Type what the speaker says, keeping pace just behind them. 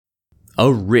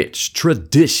A rich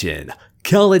tradition.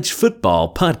 College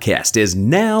football podcast is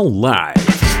now live.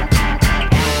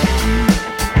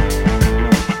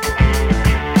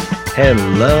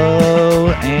 Hello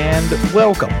and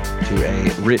welcome to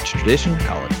a rich tradition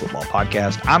college football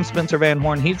podcast. I'm Spencer Van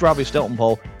Horn. He's Robbie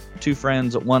Steltenpole. Two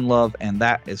friends, one love, and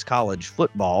that is college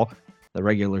football. The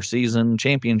regular season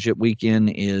championship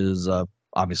weekend is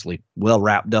obviously well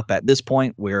wrapped up at this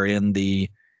point. We're in the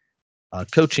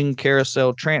coaching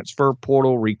carousel, transfer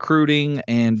portal, recruiting,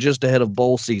 and just ahead of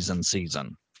bowl season.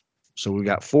 So we've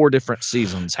got four different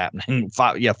seasons happening.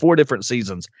 Four different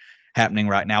seasons happening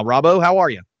right now. Robbo, how are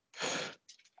you?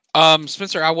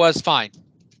 Spencer, I was fine.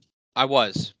 I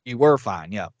was. You were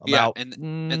fine, yeah. About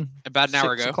about an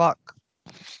hour ago. 6 o'clock.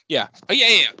 Yeah. Oh,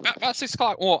 yeah. About 6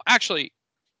 o'clock. Well, actually,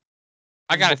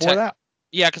 I got a Before text. that?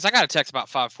 Yeah, because I got a text about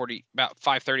 5:30, about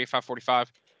 5:30, 5:45,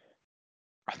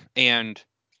 and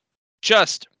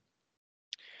just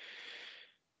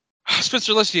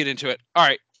Spencer, let's get into it. All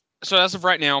right. So as of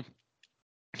right now,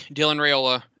 Dylan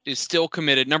Raiola is still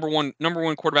committed. Number one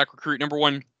quarterback recruit, number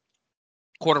one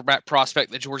quarterback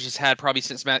prospect that Georgia's had probably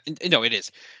since it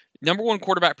is number one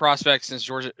quarterback prospect since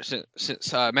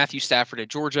Matthew Stafford at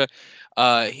Georgia.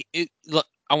 I'll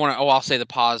say the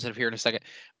positive here in a second.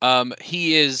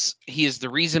 He is the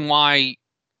reason why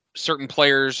certain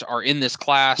players are in this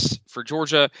class for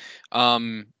Georgia.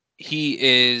 He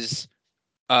is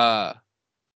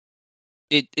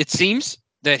it seems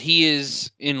that he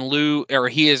is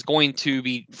he is going to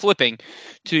be flipping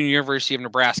to the University of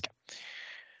Nebraska.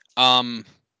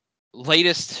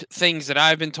 Latest things that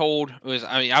I've been told was,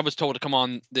 I was told to come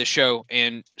on this show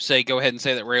and go ahead and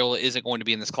say that Raiola isn't going to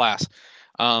be in this class.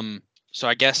 So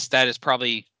I guess that is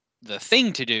probably the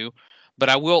thing to do, but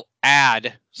I will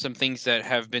add some things that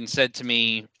have been said to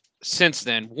me since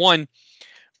then. One,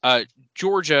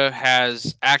 Georgia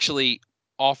has actually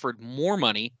offered more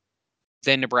money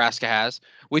than Nebraska has,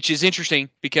 which is interesting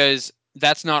because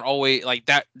that's not always like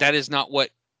that. That is not what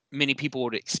many people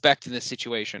would expect in this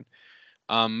situation.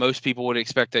 Most people would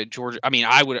expect that Georgia,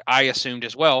 I assumed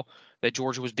as well that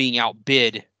Georgia was being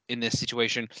outbid in this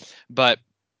situation, but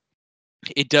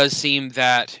it does seem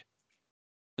that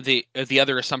the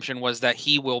other assumption was that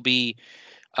he will be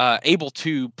able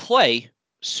to play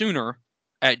sooner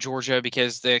at Georgia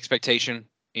because the expectation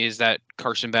is that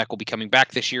Carson Beck will be coming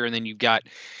back this year, and then you've got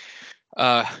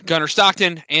Gunnar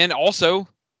Stockton, and also,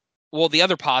 well, the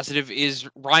other positive is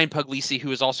Ryan Puglisi,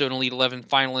 who is also an Elite 11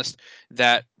 finalist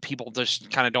that people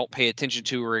just kind of don't pay attention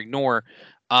to or ignore.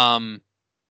 But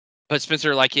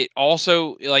Spencer, the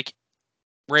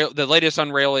latest on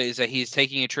Raiola is that he's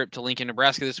taking a trip to Lincoln,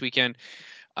 Nebraska this weekend.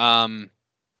 A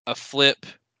flip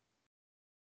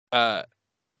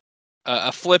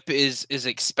is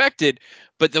expected,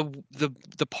 but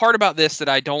the part about this that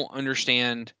I don't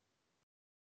understand,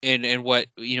 and what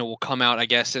will come out, I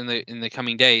guess, in the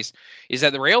coming days, is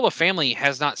that the Raiola family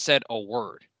has not said a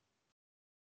word.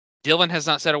 Dylan has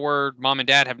not said a word. Mom and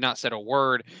Dad have not said a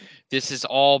word. This has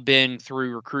all been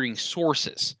through recruiting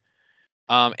sources.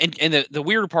 And the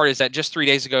weird part is that just 3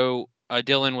 days ago,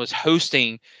 Dylan was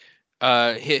hosting.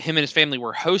 Him and his family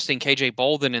were hosting KJ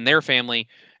Bolden and their family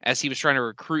as he was trying to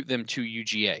recruit them to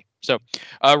UGA. So,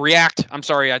 react. I'm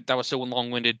sorry that was so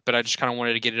long-winded, but I just kind of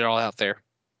wanted to get it all out there.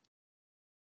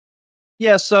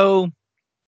 Yeah, so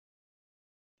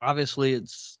obviously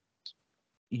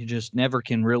you just never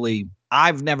can really,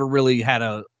 I've never really had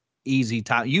a easy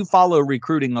time. You follow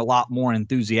recruiting a lot more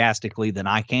enthusiastically than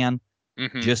I can,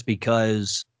 just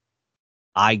because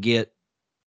I get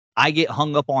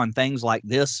hung up on things like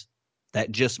this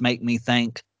that just make me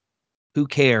think, who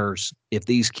cares if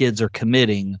these kids are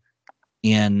committing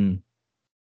in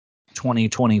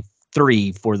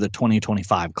 2023 for the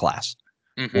 2025 class?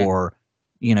 Or,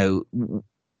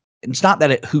 it's not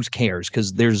that who cares,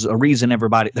 because there's a reason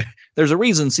there's a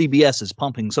reason CBS is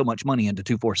pumping so much money into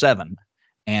 247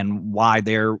 and why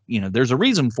there's a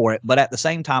reason for it. But at the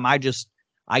same time, I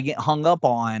get hung up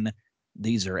on,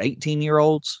 these are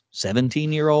 18-year-olds,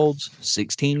 17-year-olds,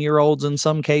 16-year-olds in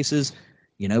some cases.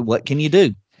 What can you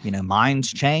do?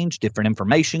 Minds change, different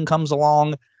information comes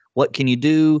along. What can you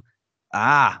do?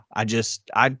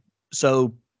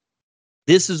 So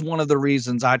this is one of the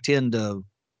reasons I tend to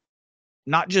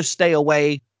not just stay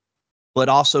away, but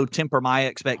also temper my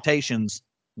expectations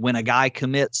when a guy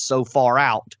commits so far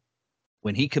out.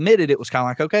 When he committed, it was kind of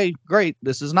like, okay, great,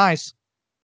 this is nice.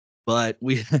 But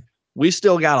we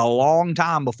still got a long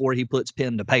time before he puts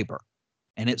pen to paper.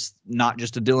 And it's not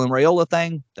just a Dylan Raiola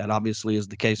thing. That obviously is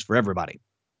the case for everybody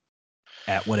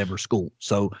at whatever school.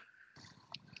 So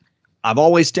I've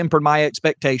always tempered my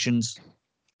expectations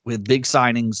with big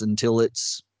signings until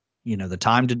it's the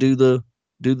time to do the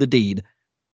deed.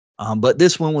 But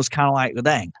this one was kind of like,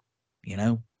 dang,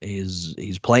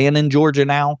 he's playing in Georgia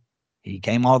now. He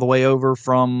came all the way over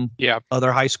from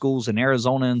other high schools in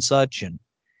Arizona and such, and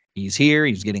he's here.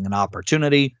 He's getting an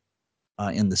opportunity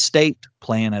in the state,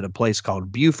 playing at a place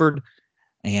called Buford,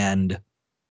 and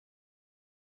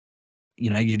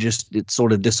it's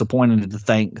sort of disappointing to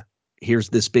think here's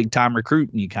this big time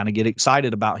recruit, and you kind of get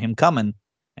excited about him coming,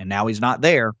 and now he's not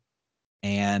there.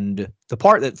 And the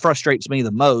part that frustrates me the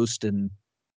most, and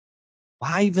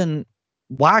why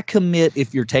commit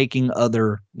if you're taking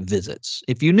other visits?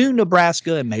 If you knew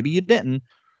Nebraska, and maybe you didn't,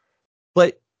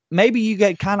 but maybe you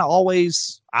get kind of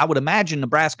always, I would imagine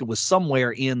Nebraska was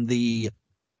somewhere in the,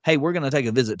 hey, we're going to take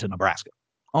a visit to Nebraska.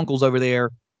 Uncle's over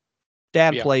there.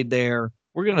 Dad played there.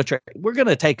 We're going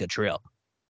to take a trip,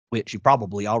 which you've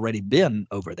probably already been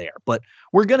over there, but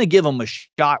we're going to give them a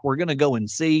shot. We're going to go and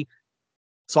see.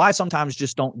 So I sometimes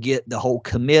just don't get the whole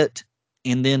commit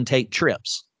and then take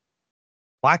trips.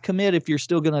 Why commit if you're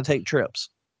still going to take trips?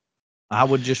 I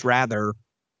would just rather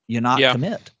you not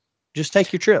commit. Just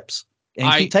take your trips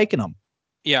and keep taking them.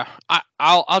 Yeah.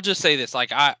 I'll just say this.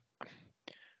 Like,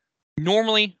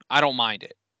 normally I don't mind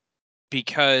it,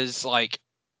 because like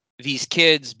these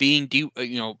kids being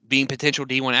potential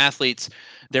D1 athletes,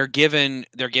 they're given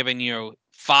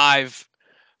five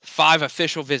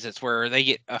official visits where they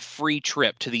get a free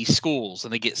trip to these schools,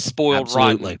 and they get spoiled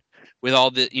rotten with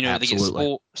all the, they get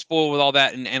spoiled with all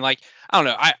that. And like, I don't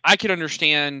know, I can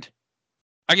understand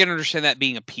that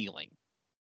being appealing.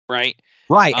 Right.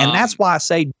 Right. And that's why I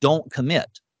say don't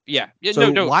commit. Yeah.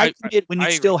 So why commit when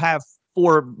you still have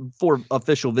four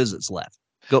official visits left?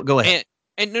 Go ahead.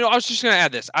 And I was just going to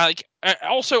add this. I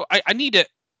need to,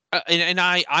 and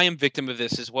I am victim of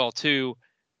this as well too.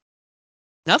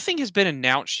 Nothing has been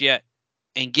announced yet,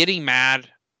 and getting mad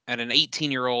at an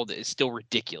 18-year-old is still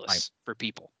ridiculous for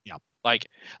people. Yeah. Like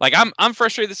I'm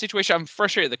frustrated with the situation. I'm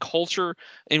frustrated with the culture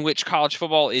in which college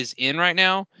football is in right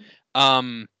now.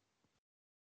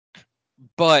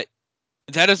 But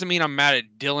that doesn't mean I'm mad at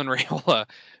Dylan Raiola,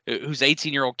 who's an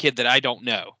 18-year-old kid that I don't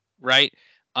know. Right.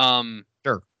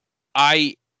 Sure.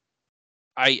 I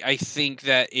think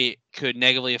that it could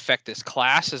negatively affect this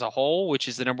class as a whole, which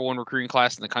is the number one recruiting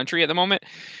class in the country at the moment.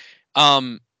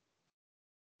 So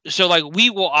like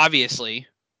we will obviously,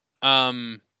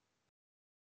 we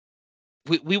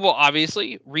will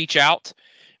obviously reach out,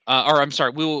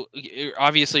 we will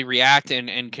obviously react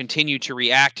and continue to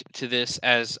react to this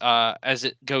as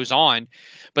it goes on.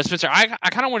 But Spencer, I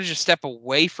kind of want to just step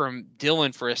away from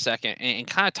Dylan for a second and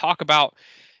kind of talk about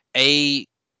a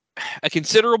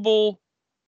considerable,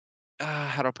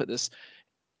 how do I put this?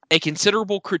 A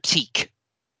considerable critique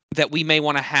that we may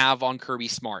want to have on Kirby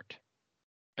Smart.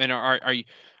 And are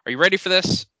you ready for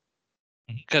this?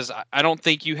 Because I don't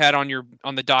think you had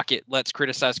on the docket, let's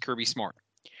criticize Kirby Smart.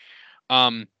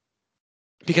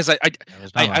 Because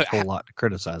there's not a whole lot to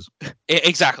criticize.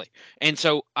 Exactly. And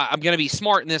so I'm going to be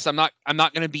smart in this. I'm not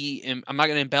going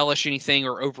to embellish anything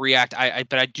or overreact.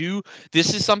 But I do.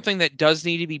 This is something that does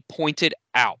need to be pointed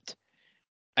out,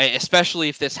 especially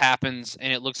if this happens,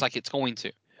 and it looks like it's going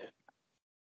to.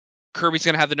 Kirby's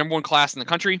going to have the number one class in the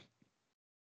country.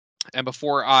 And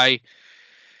before I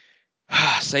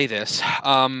say this,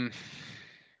 I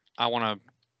want to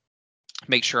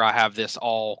make sure I have this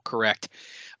all correct.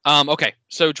 Okay,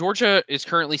 so Georgia is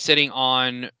currently sitting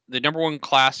on the number one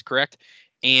class, correct?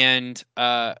 And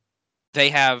they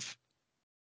have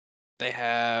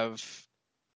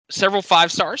several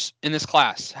 5 stars in this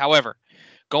class. However,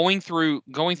 going through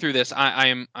this,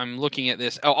 I'm looking at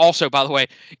this. Oh, also, by the way,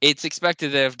 it's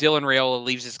expected that if Dylan Raiola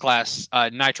leaves this class,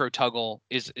 Nitro Tuggle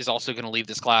is also going to leave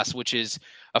this class, which is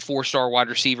a 4-star wide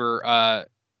receiver,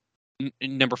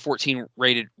 number 14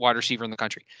 rated wide receiver in the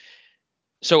country.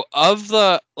 So I'm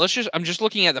just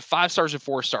looking at the 5 stars and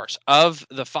 4 stars. Of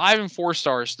the 5 and 4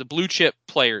 stars, the blue chip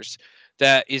players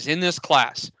that is in this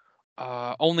class,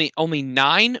 only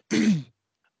 9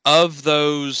 of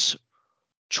those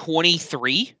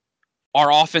 23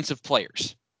 are offensive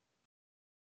players.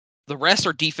 The rest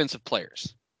are defensive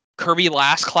players. Kirby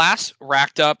last class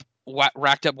racked up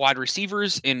wide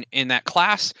receivers in that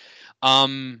class.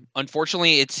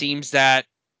 Unfortunately, it seems that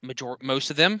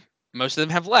most of them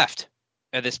have left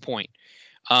at this point.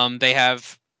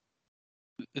 They've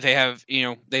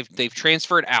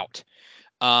transferred out.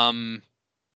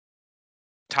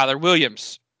 Tyler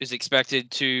Williams is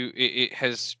expected to. It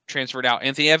has transferred out.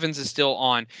 Anthony Evans is still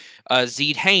on.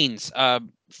 Zeed Haynes,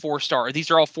 4-star.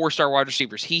 These are all 4-star wide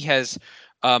receivers. He has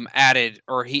added,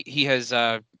 or he has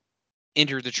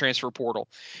entered the transfer portal.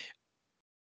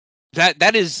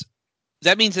 That means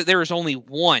that there is only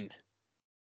one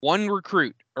one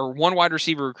recruit or one wide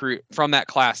receiver recruit from that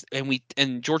class,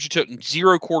 and Georgia took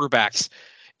 0 quarterbacks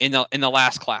in the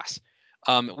last class,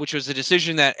 which was a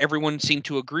decision that everyone seemed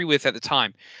to agree with at the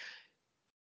time.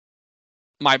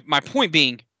 My point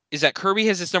being is that Kirby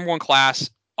has this number 1 class.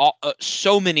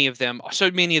 So many of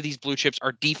these blue chips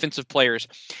are defensive players,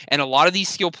 and a lot of these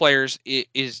skill players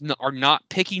are not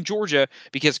picking Georgia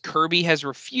because Kirby has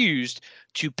refused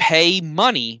to pay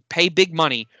big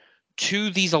money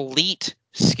to these elite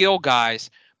skill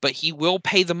guys, but he will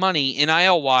pay the money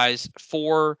NIL wise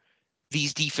for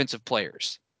these defensive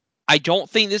players. I don't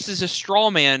think this is a straw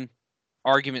man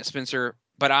argument, Spencer,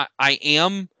 but I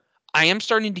am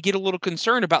starting to get a little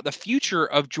concerned about the future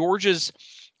of Georgia's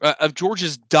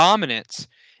dominance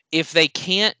if they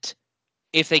can't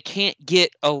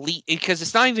get elite, because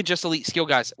it's not even just elite skill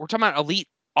guys. We're talking about elite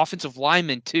offensive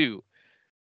linemen too.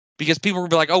 Because people will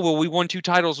be like, oh, well, we won 2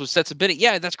 titles with Stetson Bennett.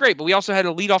 Yeah, that's great. But we also had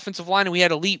elite offensive line, and we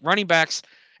had elite running backs,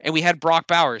 and we had Brock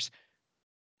Bowers.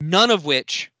 None of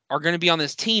which are going to be on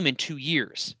this team in 2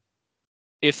 years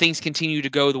if things continue to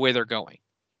go the way they're going.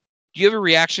 Do you have a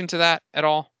reaction to that at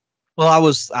all? Well, I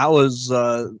was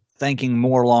thinking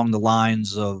more along the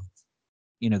lines of,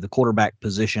 the quarterback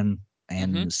position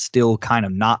and still kind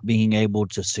of not being able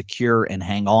to secure and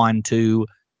hang on to,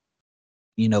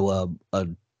 a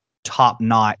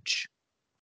top-notch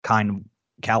kind of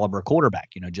caliber quarterback.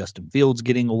 Justin Fields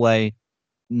getting away,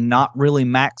 not really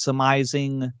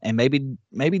maximizing, and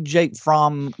maybe Jake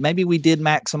Fromm, maybe we did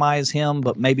maximize him,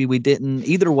 but maybe we didn't.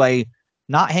 Either way,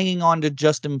 not hanging on to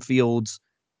Justin Fields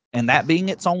and that being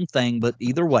its own thing, but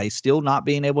either way, still not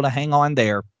being able to hang on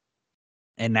there,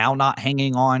 and now not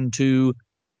hanging on to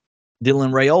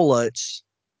Dylan Raiola. It's,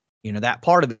 that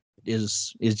part of it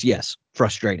is yes,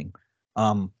 frustrating.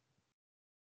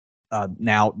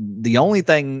 Now the only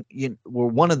thing,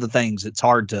 one of the things it's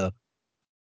hard to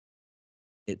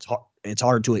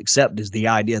accept is the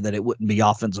idea that it wouldn't be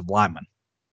offensive linemen.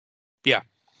 Yeah,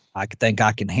 I think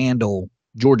I can handle.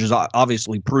 Georgia's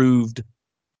obviously proved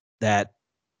that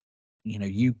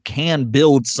you can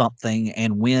build something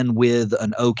and win with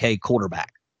an okay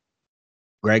quarterback.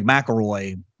 Greg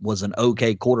McElroy was an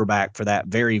okay quarterback for that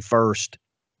very first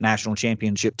national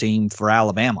championship team for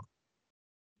Alabama.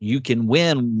 You can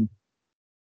win.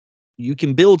 You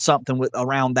can build something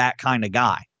around that kind of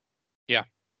guy. Yeah.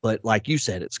 But like you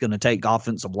said, it's going to take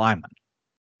offensive linemen.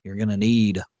 You're going to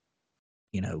need,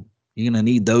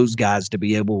 those guys to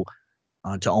be able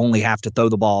to only have to throw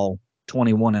the ball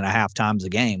 21 and a half times a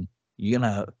game. You're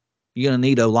gonna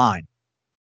need O-line.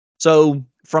 So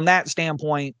from that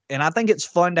standpoint, and I think it's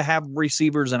fun to have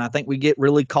receivers, and I think we get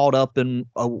really caught up in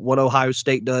what Ohio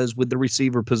State does with the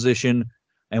receiver position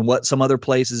and what some other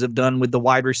places have done with the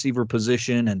wide receiver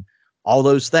position and all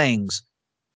those things.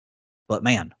 But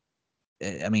man,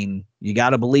 I mean, you got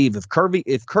to believe if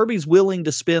Kirby's willing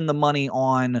to spend the money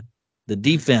on the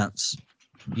defense,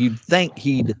 you'd think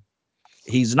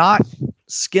he's not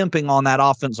skimping on that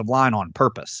offensive line on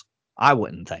purpose. I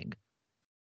wouldn't think.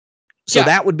 So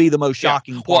that would be the most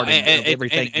shocking part of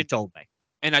everything you told me.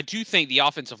 And I do think the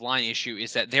offensive line issue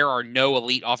is that there are no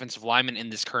elite offensive linemen in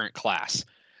this current class.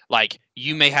 Like,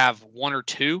 you may have 1 or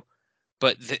 2,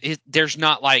 but there's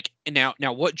not like now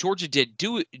what Georgia did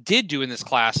do in this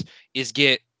class is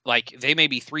get, like, they may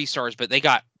be 3 stars, but they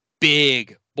got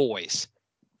big boys.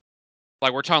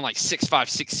 Like, we're talking like 6'5",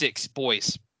 6'6"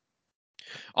 boys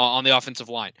on the offensive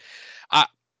line.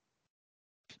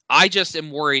 I just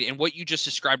am worried, and what you just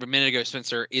described a minute ago,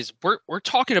 Spencer, is we're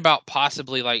talking about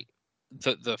possibly, like,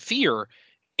 the fear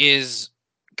is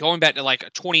going back to like a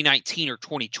 2019 or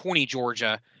 2020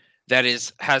 Georgia that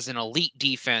has an elite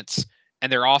defense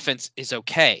and their offense is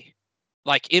okay.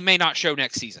 Like, it may not show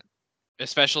next season,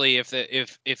 especially if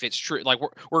it's true. Like,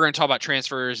 we're going to talk about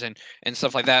transfers and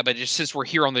stuff like that, but just since we're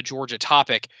here on the Georgia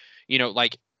topic,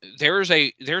 like, there's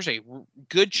a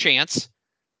good chance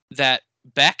that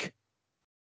Beck,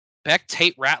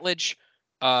 Tate Ratledge,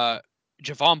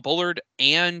 Javon Bullard,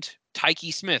 and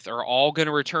Tyke Smith are all going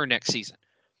to return next season.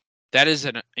 That is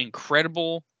an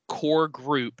incredible core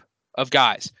group of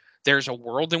guys. There's a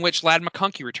world in which Ladd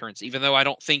McConkey returns, even though I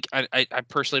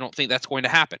personally don't think that's going to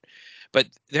happen. But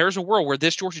there's a world where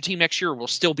this Georgia team next year will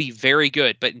still be very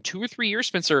good. But in 2 or 3 years,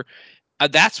 Spencer,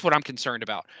 that's what I'm concerned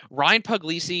about. Ryan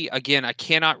Puglisi, again, I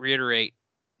cannot reiterate,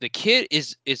 the kid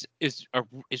is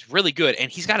really good,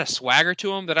 and he's got a swagger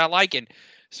to him that I like. And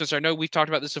since I know we've talked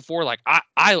about this before, like, I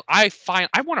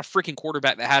want a freaking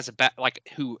quarterback that has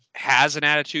who has an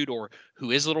attitude or who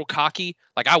is a little cocky.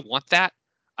 Like, I want that.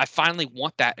 I finally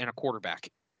want that in a quarterback,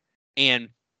 and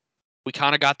we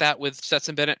kind of got that with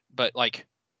Stetson Bennett. But, like,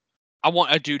 I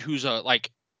want a dude who's a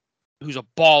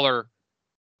baller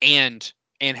and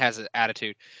has an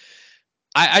attitude.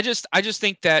 I just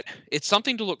think that it's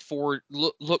something to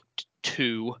look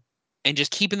to, and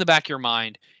just keep in the back of your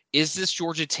mind: is this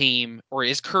Georgia team, or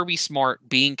is Kirby Smart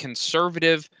being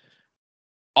conservative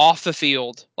off the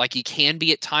field, like he can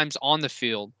be at times on the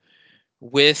field,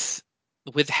 with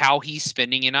how he's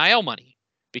spending NIL money?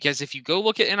 Because if you go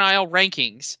look at NIL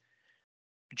rankings,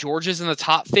 Georgia's in the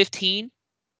top 15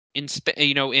 in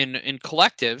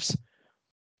collectives,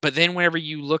 but then whenever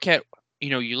you look at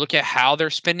how they're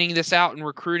spending this out in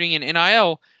recruiting and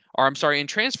NIL, or I'm sorry, in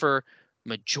transfer,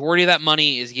 majority of that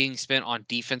money is getting spent on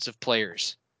defensive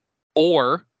players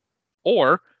or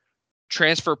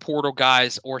transfer portal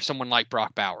guys, or someone like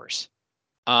Brock Bowers.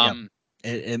 Yep.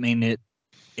 I mean,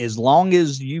 as long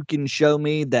as you can show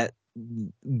me that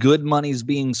good money's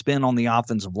being spent on the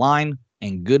offensive line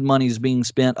and good money's being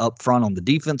spent up front on the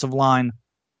defensive line.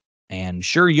 And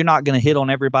sure, you're not going to hit on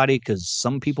everybody, because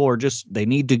some people are just, they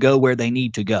need to go where they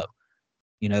need to go.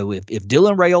 You know, if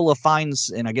Dylan Raiola finds,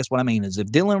 and I guess what I mean is, if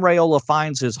Dylan Raiola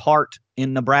finds his heart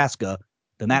in Nebraska,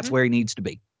 then that's where he needs to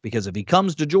be. Because if he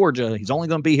comes to Georgia, he's only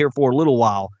going to be here for a little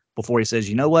while before he says,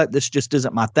 you know what, this just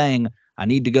isn't my thing. I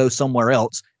need to go somewhere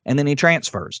else. And then he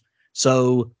transfers.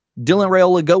 So Dylan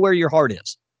Raiola, go where your heart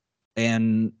is.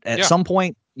 And at some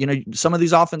point, you know, some of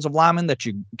these offensive linemen that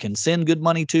you can send good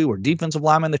money to, or defensive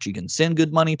linemen that you can send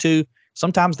good money to,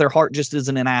 sometimes their heart just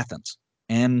isn't in Athens.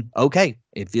 And okay,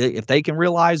 if they can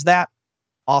realize that,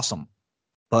 awesome.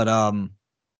 But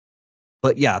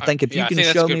yeah, I think if you can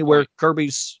show me where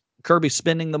Kirby's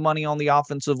spending the money on the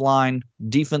offensive line,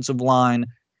 defensive line,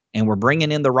 and we're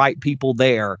bringing in the right people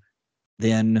there,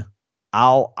 then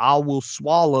I will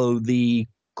swallow the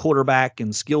quarterback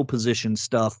and skill position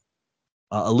stuff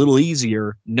a little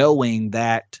easier, knowing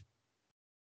that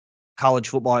college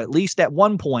football, at least at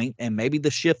one point, and maybe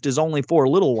the shift is only for a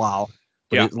little while,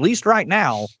 but at least right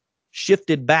now,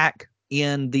 shifted back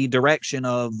in the direction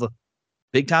of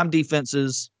big time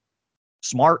defenses,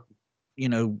 smart,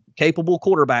 capable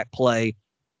quarterback play,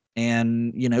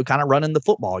 and, kind of running the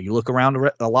football. You look around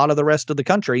a lot of the rest of the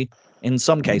country in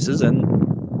some cases, and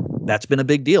that's been a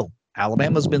big deal.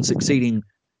 Alabama's been succeeding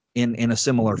in a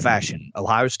similar fashion.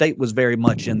 Ohio State was very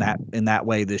much in that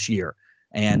way this year,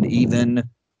 and even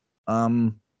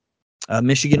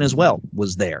Michigan as well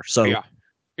was there. So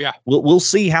we'll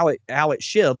see how it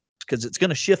shifts, because it's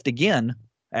going to shift again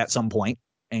at some point.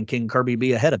 And can Kirby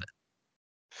be ahead of it?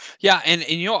 Yeah, and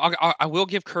I will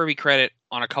give Kirby credit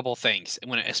on a couple of things,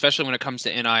 especially when it comes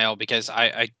to NIL, because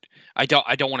I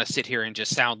don't want to sit here and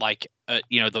just sound like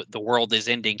the world is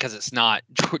ending, because it's not.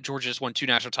 Georgia's won 2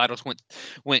 national titles, went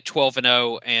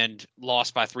 12-0, and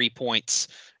lost by 3 points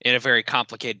in a very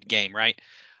complicated game, right?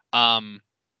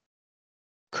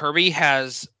 Kirby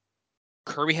has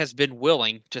been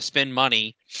willing to spend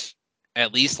money,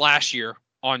 at least last year,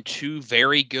 on 2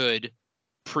 very good,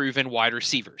 proven wide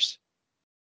receivers,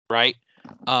 right?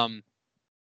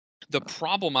 The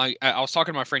problem, I was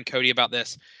talking to my friend Cody about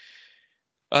this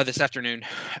this afternoon,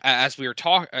 as we were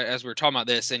talking about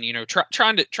this, and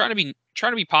trying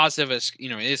to be positive, as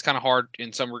it is kind of hard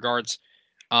in some regards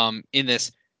in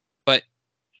this, but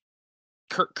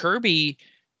Kirby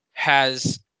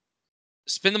has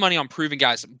spent the money on proven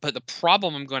guys. But the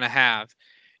problem I'm going to have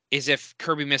is if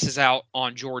Kirby misses out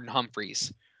on Jordan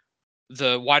Humphreys,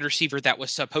 the wide receiver that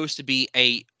was supposed to be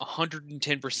a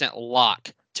 110%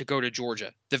 lock to go to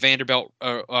Georgia, the Vanderbilt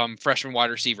freshman wide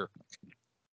receiver.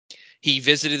 He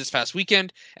visited this past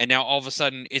weekend, and now all of a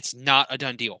sudden it's not a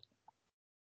done deal.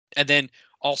 And then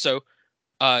also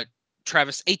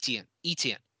Travis Etienne.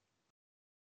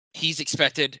 He was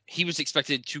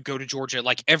expected to go to Georgia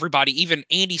like everybody, even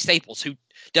Andy Staples, who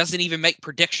doesn't even make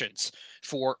predictions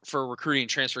for recruiting and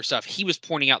transfer stuff. He was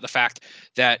pointing out the fact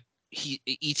that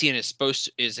Etienne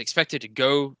is expected to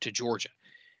go to Georgia.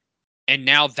 And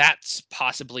now that's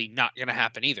possibly not going to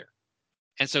happen either.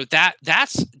 And so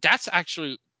that's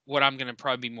actually what I'm going to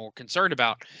probably be more concerned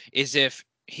about, is if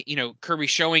Kirby's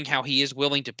showing how he is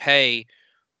willing to pay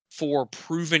for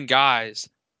proven guys.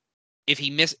 If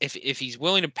he's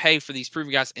willing to pay for these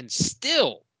proven guys and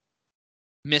still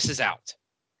misses out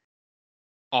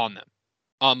on them,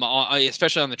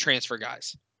 especially on the transfer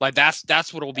guys, like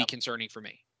that's what will be concerning for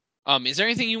me. Is there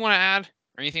anything you want to add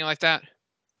or anything like that?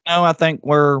 No, I think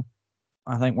we're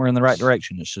in the right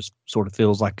direction. It just sort of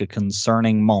feels like a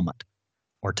concerning moment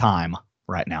or time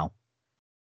right now.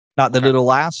 Not that it'll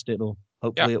last.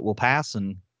 Hopefully it will pass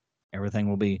and everything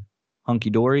will be hunky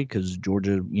dory, because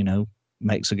Georgia,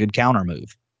 makes a good counter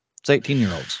move. It's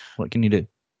 18-year-olds. What can you do?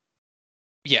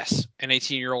 Yes, and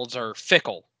 18-year-olds are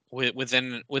fickle.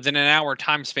 Within an hour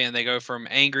time span, they go from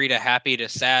angry to happy to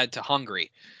sad to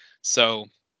hungry. So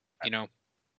you know.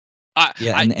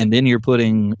 And then you're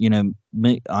putting,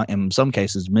 in some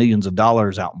cases, millions of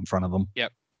dollars out in front of them.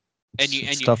 Yep.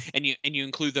 It's tough. And you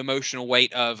include the emotional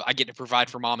weight of I get to provide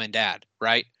for mom and dad,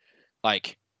 right?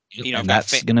 Like, and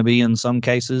that's going to be in some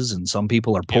cases, and some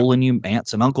people are pulling you,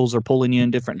 aunts and uncles are pulling you in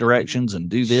different directions and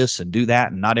do this and do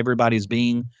that, and not everybody's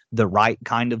being the right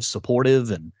kind of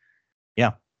supportive. And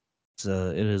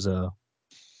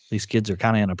these kids are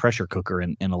kind of in a pressure cooker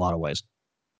in a lot of ways.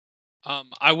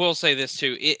 I will say this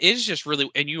too. It is just really,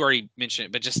 and you already mentioned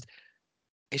it, but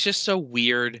it's just so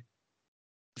weird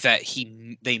that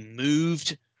they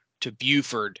moved to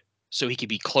Buford so he could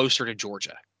be closer to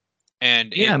Georgia.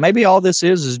 And maybe all this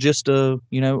is just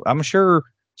I'm sure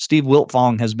Steve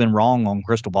Wiltfong has been wrong on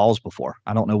crystal balls before.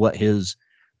 I don't know what his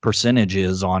percentage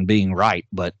is on being right,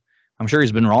 but I'm sure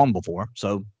he's been wrong before.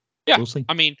 So we'll see.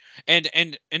 I mean, and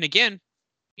again,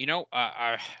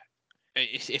 if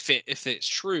it's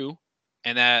true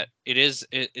and that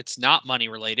it's not money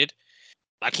related,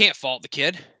 I can't fault the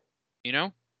kid. A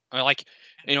lot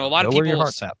of people. Where your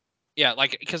heart's at. Yeah,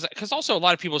 like because also a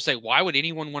lot of people say, why would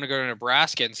anyone want to go to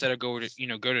Nebraska instead of go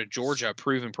to Georgia, a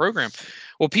proven program?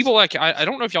 Well, people I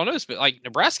don't know if y'all know this, but like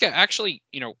Nebraska actually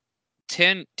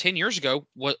 10 years ago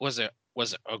was a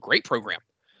great program.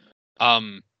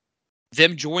 Them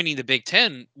joining the Big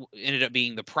Ten ended up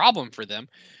being the problem for them,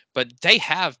 but they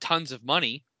have tons of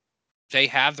money, they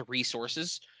have the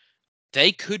resources,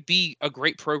 they could be a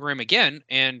great program again.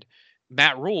 And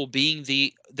Matt Rule, being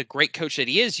the great coach that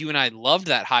he is, you and I loved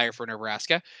that hire for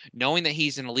Nebraska, knowing that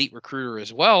he's an elite recruiter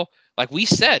as well. Like we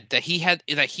said, that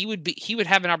he would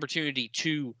have an opportunity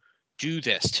to do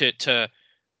this, to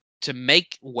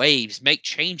make waves, make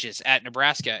changes at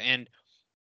Nebraska. And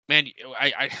man,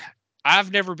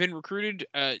 I've never been recruited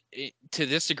to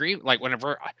this degree. Like when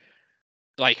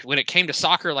it came to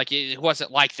soccer, like it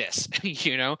wasn't like this,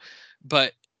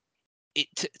 but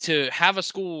to have a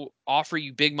school offer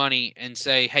you big money and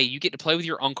say, hey, you get to play with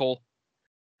your uncle,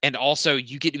 and also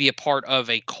you get to be a part of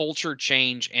a culture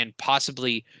change and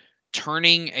possibly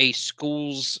turning a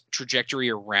school's trajectory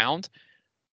around.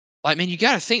 Like, man, you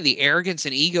got to think the arrogance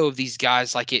and ego of these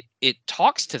guys, like it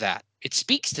talks to that. It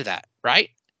speaks to that, right?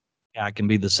 Yeah, I can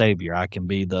be the savior. I can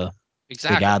be the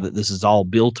Exactly. guy that this is all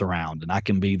built around, and I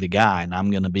can be the guy, and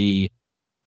I'm going to be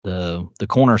the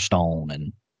cornerstone.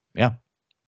 And yeah.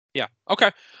 Okay.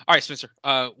 All right, Spencer.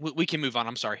 We can move on.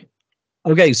 I'm sorry.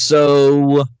 Okay,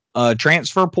 so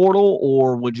transfer portal,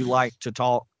 or would you like to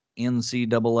talk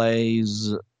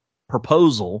NCAA's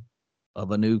proposal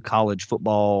of a new college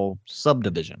football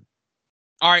subdivision?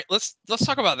 All right, let's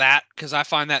talk about that, because I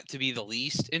find that to be the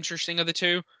least interesting of the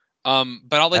two.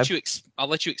 But I'll let you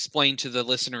explain to the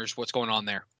listeners what's going on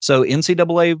there. So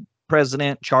NCAA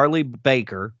President Charlie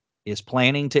Baker is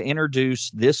planning to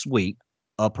introduce this week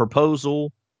a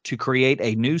proposal to create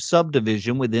a new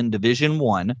subdivision within Division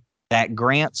I that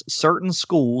grants certain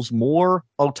schools more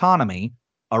autonomy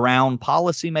around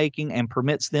policymaking and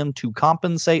permits them to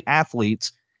compensate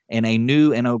athletes in a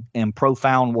new and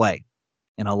profound way.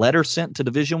 In a letter sent to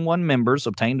Division I members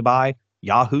obtained by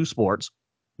Yahoo Sports,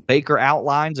 Baker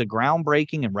outlines a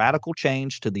groundbreaking and radical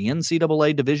change to the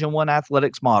NCAA Division I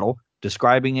athletics model,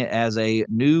 describing it as a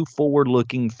new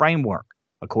forward-looking framework.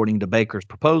 According to Baker's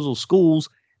proposal, schools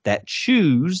that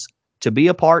choose to be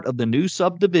a part of the new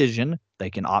subdivision, they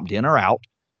can opt in or out,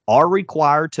 are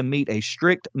required to meet a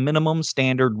strict minimum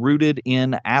standard rooted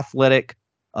in athlete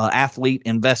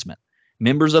investment.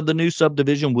 Members of the new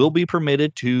subdivision will be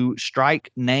permitted to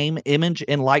strike name, image,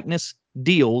 and likeness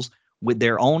deals with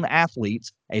their own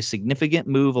athletes, a significant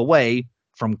move away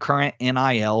from current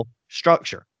NIL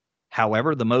structure.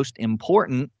 However, the most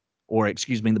impactful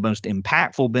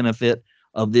benefit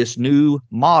of this new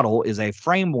model is a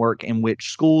framework in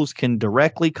which schools can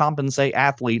directly compensate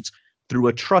athletes through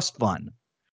a trust fund.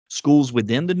 Schools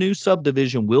within the new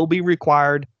subdivision will be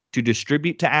required to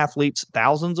distribute to athletes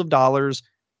thousands of dollars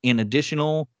in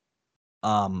additional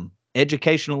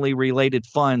educationally related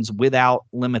funds without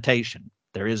limitation.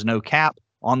 There is no cap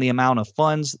on the amount of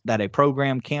funds that a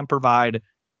program can provide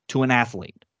to an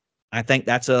athlete. I think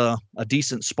that's a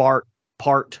decent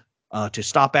part to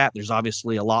stop at. There's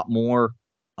obviously a lot more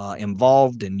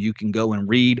involved, and you can go and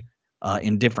read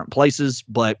in different places.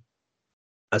 But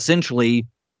essentially,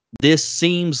 this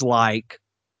seems like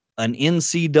an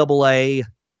NCAA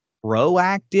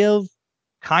proactive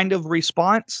kind of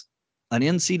response, an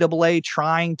NCAA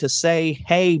trying to say,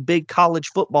 hey, big college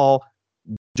football,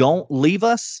 don't leave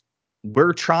us.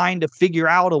 We're trying to figure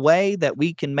out a way that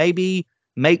we can maybe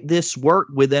make this work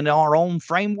within our own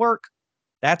framework.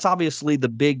 That's obviously the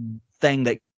big thing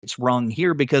that gets rung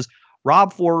here, because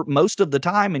Rob, for most of the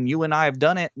time, and you and I have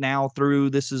done it now through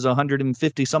this is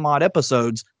 150 some odd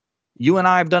episodes. You and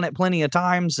I have done it plenty of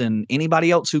times, and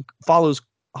anybody else who follows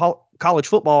college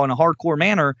football in a hardcore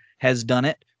manner has done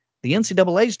it. The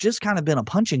NCAA's just kind of been a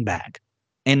punching bag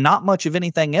and not much of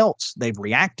anything else. They've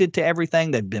reacted to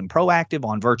everything. They've been proactive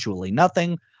on virtually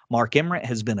nothing. Mark Emmert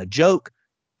has been a joke.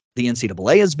 The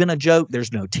NCAA has been a joke.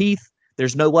 There's no teeth.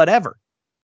 There's no whatever.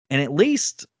 And at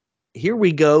least here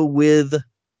we go with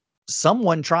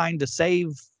someone trying to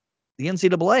save the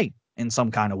NCAA in some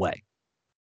kind of way.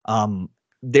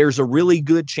 There's a really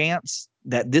good chance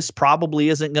that this probably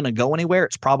isn't going to go anywhere.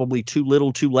 It's probably too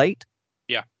little too late.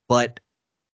 Yeah. But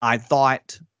I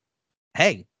thought,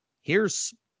 hey,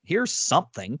 here's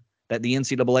something that the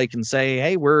NCAA can say,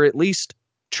 hey, we're at least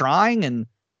trying, and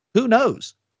who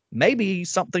knows, maybe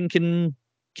something can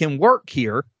work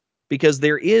here, because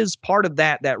there is part of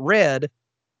that read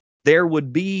there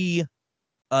would be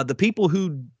the people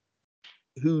who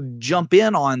jump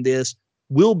in on this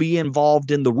will be involved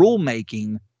in the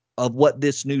rulemaking of what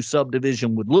this new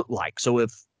subdivision would look like. So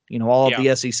if, all of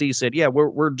the SEC said, yeah,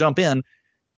 we're jump in,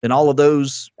 then all of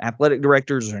those athletic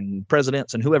directors and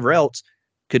presidents and whoever else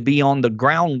could be on the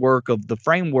groundwork of the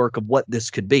framework of what this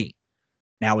could be.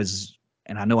 Now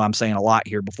and I know I'm saying a lot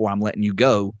here before I'm letting you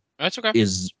go. That's okay.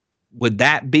 Would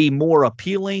that be more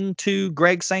appealing to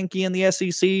Greg Sankey and the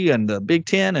SEC and the Big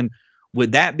Ten? And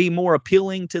would that be more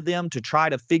appealing to them to try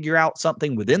to figure out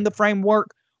something within the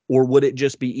framework? Or would it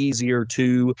just be easier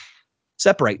to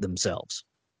separate themselves?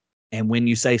 And when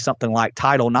you say something like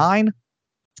Title IX,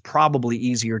 it's probably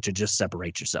easier to just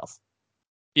separate yourself.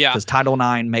 Yeah. Because Title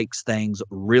IX makes things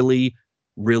really,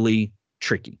 really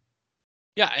tricky.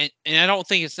 Yeah. And I don't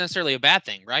think it's necessarily a bad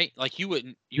thing, right? Like you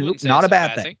wouldn't say not it's a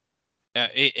bad thing.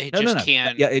 It No.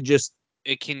 can. Yeah,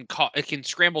 it can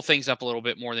scramble things up a little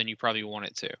bit more than you probably want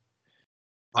it to.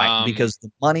 Right, because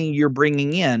the money you're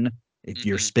bringing in, if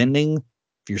you're spending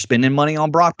money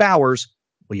on Brock Bowers,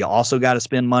 well, you also got to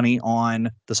spend money on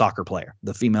the soccer player,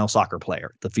 the female soccer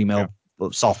player, the female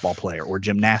softball player, or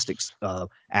gymnastics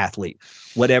athlete,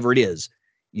 whatever it is.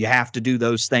 You have to do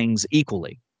those things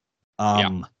equally.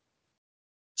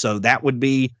 So that would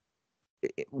be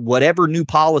whatever new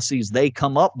policies they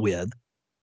come up with.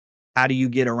 How do you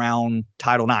get around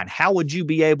Title IX? How would you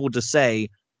be able to say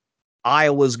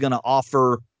Iowa's going to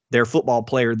offer their football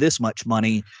player this much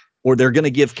money, or they're going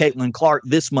to give Caitlin Clark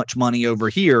this much money over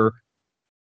here?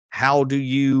 How do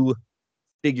you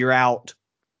figure out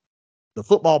the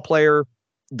football player,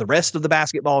 the rest of the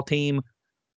basketball team,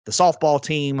 the softball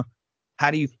team?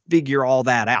 How do you figure all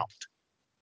that out?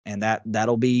 And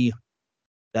that'll be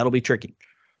tricky.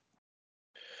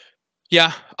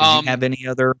 Yeah. Do you have any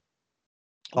other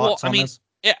thoughts on this?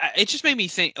 It just made me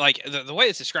think, like, the way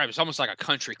it's described, it's almost like a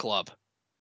country club.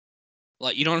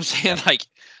 Like, you know what I'm saying? Yeah. Like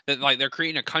that, like they're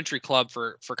creating a country club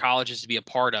for colleges to be a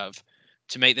part of,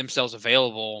 to make themselves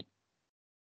available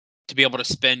to be able to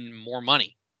spend more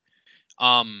money.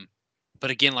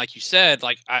 But again, like you said,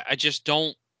 like I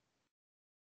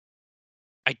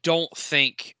don't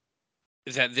think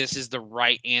that this is the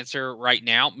right answer right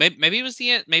now. Maybe it was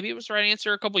the right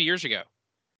answer a couple of years ago,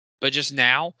 but just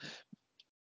now,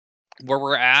 where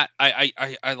we're at,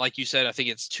 I like you said, I think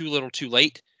it's too little, too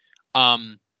late.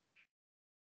 But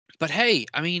hey,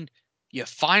 I mean, you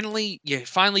finally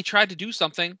tried to do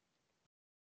something.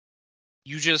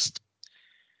 You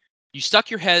stuck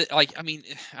your head, like, I mean,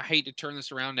 I hate to turn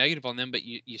this around negative on them, but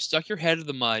you stuck your head in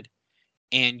the mud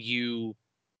and you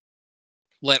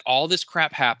let all this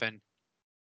crap happen.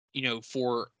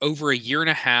 For over a year and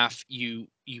a half, you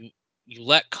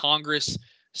let Congress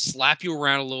slap you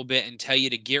around a little bit and tell you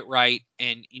to get right,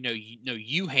 and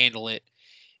you handle it,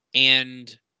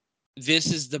 and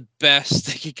this is the best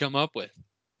they could come up with.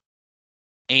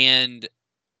 And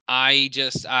I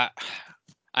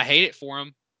hate it for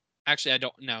him. Actually, I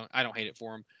don't hate it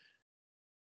for him.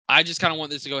 I just kind of want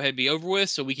this to go ahead and be over with,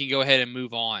 so we can go ahead and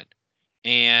move on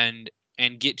and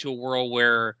get to a world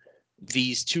where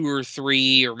these 2 or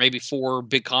 3 or maybe 4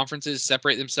 big conferences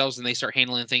separate themselves and they start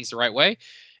handling things the right way,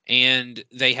 and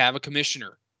they have a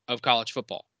commissioner of college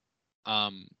football.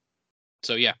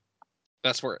 So yeah,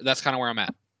 that's kind of where I'm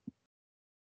at.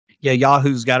 Yeah,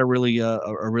 Yahoo's got a really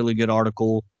good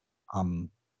article.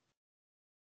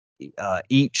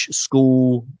 Each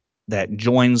school that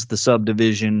joins the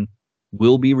subdivision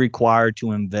will be required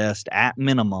to invest at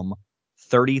minimum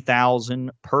 $30,000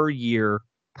 per year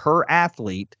per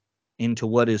athlete into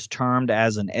what is termed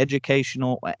as an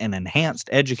enhanced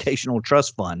educational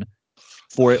trust fund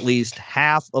for at least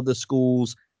half of the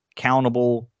school's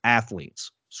countable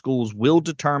athletes. Schools will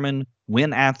determine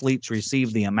when athletes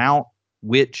receive the amount,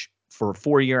 which for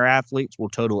four-year athletes will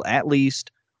total at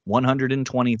least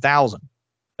 $120,000.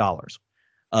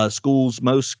 Schools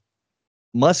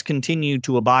must continue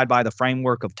to abide by the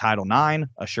framework of Title IX,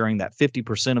 assuring that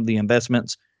 50% of the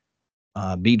investments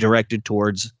be directed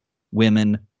towards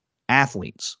women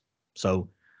athletes. So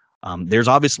there's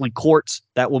obviously courts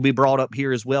that will be brought up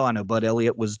here as well. I know Bud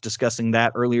Elliott was discussing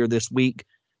that earlier this week,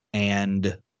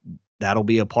 and that'll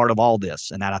be a part of all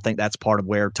this. And I think that's part of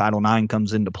where Title IX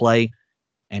comes into play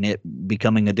and it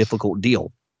becoming a difficult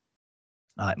deal.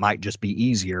 It might just be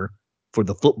easier for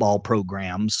the football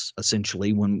programs,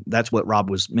 essentially, when that's what Rob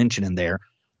was mentioning there.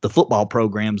 The football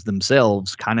programs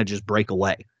themselves kind of just break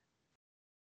away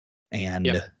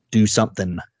and do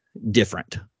something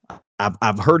different.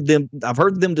 I've heard them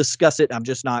discuss it. I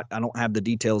don't have the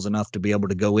details enough to be able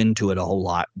to go into it a whole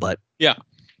lot, but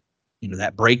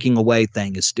that breaking away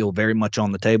thing is still very much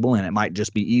on the table, and it might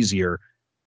just be an easier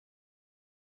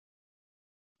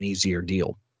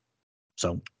deal.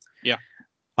 So,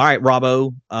 all right,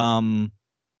 Robbo,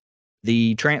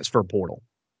 the transfer portal,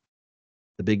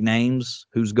 the big names,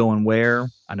 who's going where?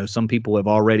 I know some people have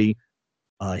already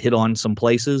hit on some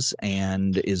places,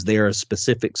 and is there a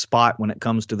specific spot when it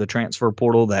comes to the transfer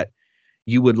portal that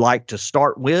you would like to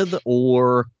start with,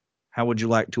 or how would you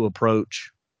like to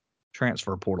approach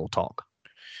transfer portal talk?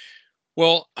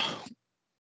 Well,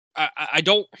 I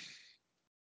don't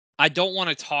want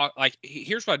to talk, like,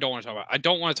 here's what I don't want to talk about. I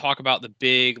don't want to talk about the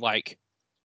big, like,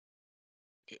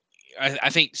 I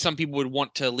think some people would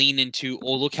want to lean into,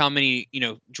 oh, look how many,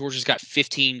 Georgia's got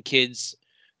 15 kids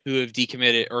who have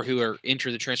decommitted or who are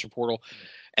entered the transfer portal.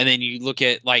 And then you look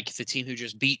at, like, the team who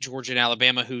just beat Georgia and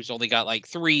Alabama, who's only got like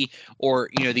 3, or,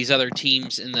 these other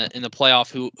teams in the playoff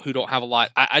who don't have a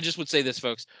lot. I just would say this,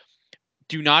 folks,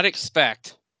 do not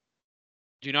expect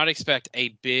a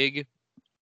big,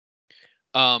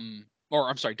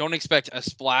 don't expect a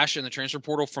splash in the transfer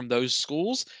portal from those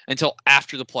schools until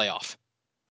after the playoff.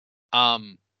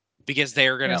 Because they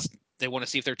want to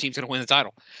see if their team's going to win the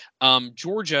title.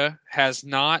 Georgia has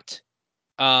not,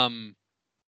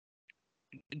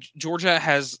 Georgia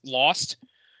has lost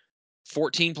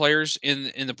 14 players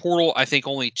in the portal. I think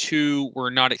only 2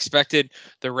 were not expected.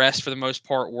 The rest, for the most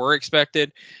part, were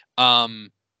expected. But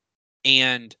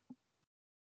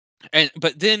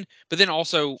then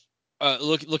also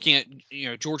looking at,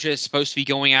 Georgia is supposed to be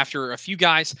going after a few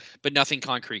guys, but nothing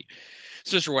concrete.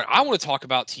 Sister, what I want to talk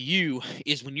about to you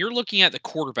is when you're looking at the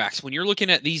quarterbacks, when you're looking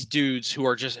at these dudes who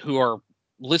are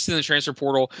listed in the transfer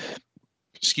portal.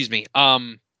 Excuse me.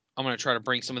 I'm going to try to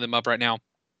bring some of them up right now.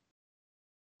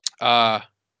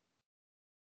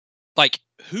 Like,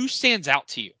 who stands out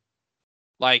to you?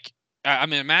 Like,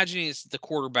 I'm imagining it's the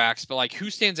quarterbacks, but like, who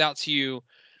stands out to you?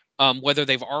 Whether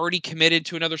they've already committed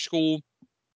to another school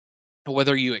or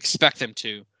whether you expect them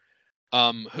to.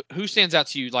 Who stands out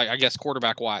to you, like, I guess,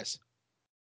 quarterback wise?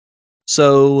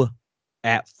 So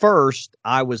at first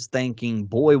I was thinking,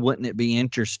 boy, wouldn't it be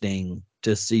interesting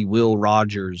to see Will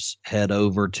Rogers head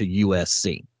over to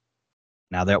USC.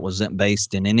 Now, that wasn't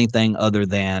based in anything other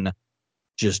than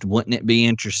just, wouldn't it be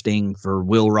interesting for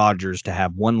Will Rogers to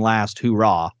have one last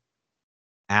hoorah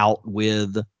out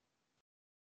with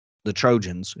the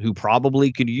Trojans, who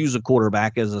probably could use a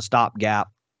quarterback as a stopgap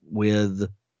with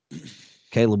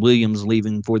Caleb Williams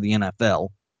leaving for the NFL.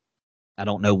 I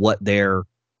don't know what their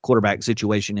quarterback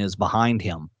situation is behind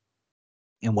him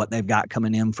and what they've got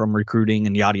coming in from recruiting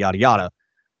and yada, yada, yada.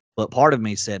 But part of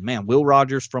me said, man, Will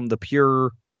Rogers from the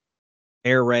pure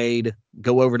air raid,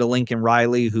 go over to Lincoln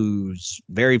Riley, who's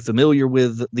very familiar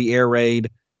with the air raid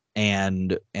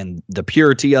and the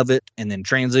purity of it, and then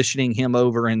transitioning him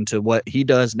over into what he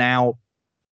does now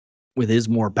with his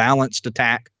more balanced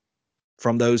attack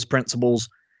from those principles.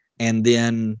 And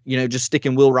then, just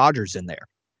sticking Will Rogers in there.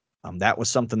 That was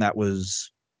something that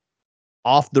was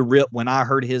off the rip. When I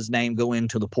heard his name go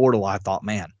into the portal, I thought,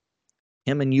 man,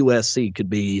 him and USC could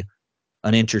be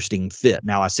an interesting fit.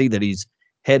 Now, I see that he's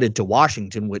headed to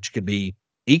Washington, which could be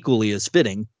equally as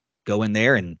fitting. Go in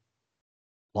there and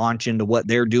launch into what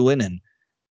they're doing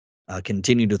and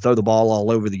continue to throw the ball all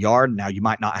over the yard. Now, you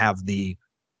might not have the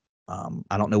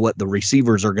I don't know what the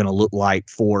receivers are going to look like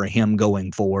for him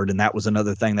going forward. And that was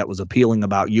another thing that was appealing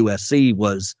about USC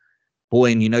was,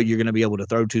 boy, and you're going to be able to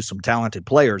throw to some talented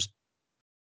players.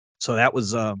 So that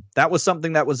was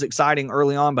something that was exciting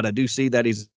early on, but I do see that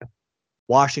he's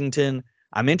Washington.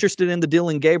 I'm interested in the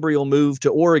Dylan Gabriel move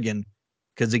to Oregon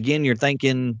because, again, you're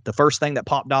thinking the first thing that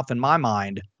popped off in my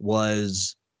mind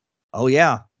was, oh,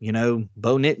 yeah,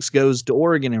 Bo Nix goes to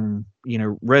Oregon and,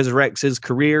 resurrects his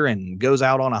career and goes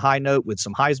out on a high note with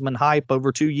some Heisman hype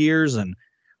over 2 years and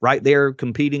right there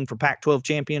competing for Pac-12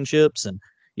 championships and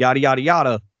yada, yada,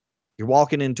 yada. You're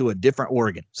walking into a different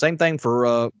Oregon. Same thing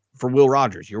for Will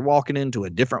Rogers. You're walking into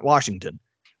a different Washington,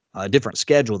 a different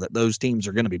schedule that those teams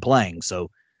are going to be playing.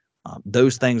 So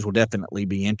those things will definitely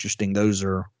be interesting. Those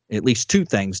are at least two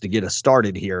things to get us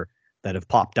started here that have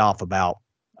popped off about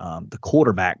the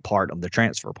quarterback part of the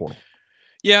transfer portal.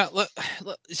 Yeah,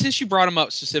 since you brought him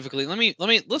up specifically,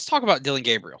 let's talk about Dylan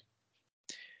Gabriel.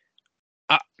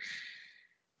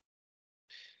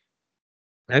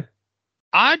 Okay.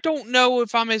 I don't know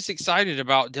if I'm as excited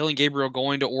about Dylan Gabriel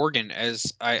going to Oregon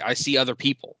as I see other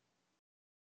people.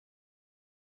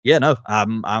 Yeah, no,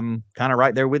 I'm kind of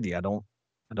right there with you. I don't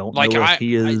Like know if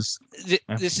he is.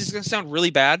 This is gonna sound really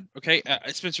bad, okay?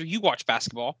 Spencer, you watch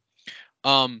basketball,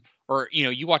 or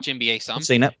you watch NBA some. I've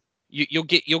seen it. You'll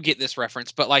get this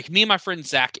reference, but like me and my friend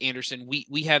Zach Anderson,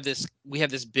 we have this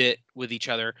bit with each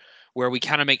other where we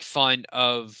kind of make fun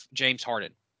of James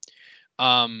Harden.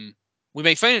 We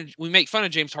make fun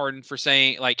of James Harden for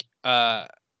saying like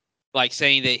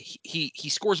saying that he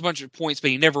scores a bunch of points, but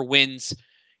he never wins.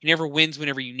 He never wins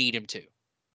whenever you need him to.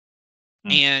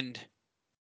 And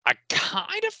I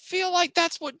kind of feel like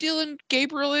that's what Dylan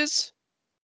Gabriel is.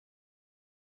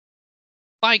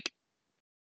 Like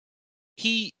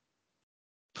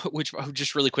which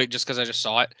just really quick, just because I just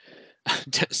saw it.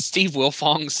 Steve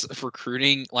Wilfong's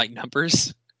recruiting like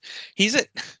numbers. He's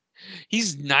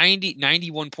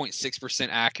 91.6%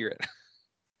 accurate.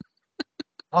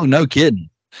 Oh, no kidding.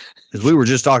 Because we were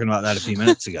just talking about that a few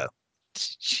minutes ago.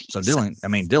 Jesus. So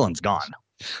Dylan's gone.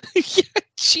 Yeah,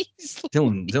 jeez.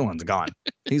 Dylan's gone.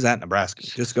 He's at Nebraska.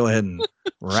 Just go ahead and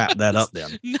wrap that up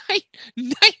then.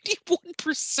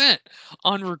 91%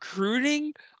 on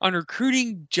recruiting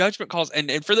judgment calls.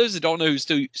 And for those that don't know who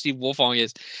Steve Wilfong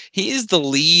is, he is the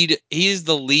lead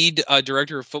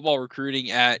director of football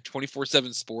recruiting at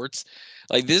 24/7 Sports.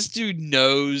 Like, this dude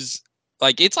knows,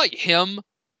 like, it's like him,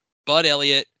 Bud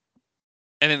Elliott,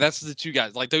 and then that's the two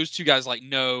guys. Like, those two guys like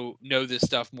know this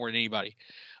stuff more than anybody.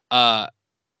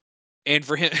 And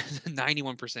for him,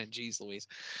 91%, geez Louise.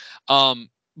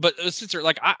 But Spencer,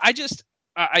 like I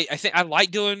think I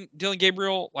like Dylan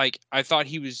Gabriel. Like I thought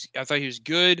he was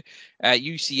good at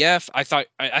UCF. I thought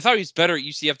he was better at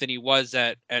UCF than he was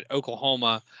at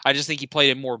Oklahoma. I just think he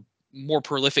played in more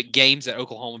prolific games at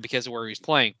Oklahoma because of where he was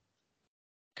playing.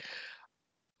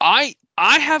 I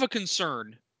have a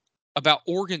concern about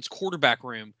Oregon's quarterback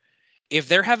room if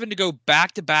they're having to go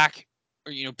back to back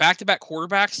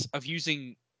quarterbacks of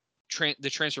using the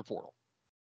transfer portal.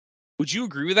 Would you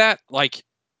agree with that? Like,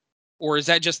 or is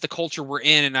that just the culture we're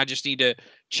in and I just need to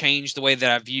change the way that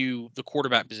I view the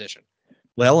quarterback position?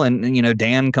 Well, and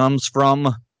Dan comes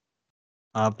from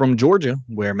Georgia,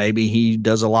 where maybe he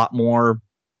does a lot more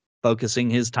focusing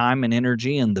his time and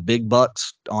energy and the big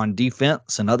bucks on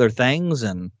defense and other things.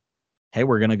 And hey,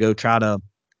 we're going to go try to.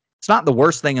 It's not the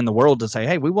worst thing in the world to say,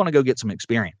 hey, we want to go get some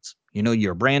experience.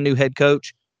 You're a brand new head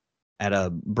coach at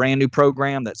a brand new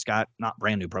program that's got not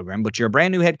brand new program, but you're a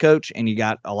brand new head coach and you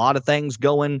got a lot of things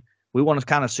going. We want to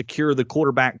kind of secure the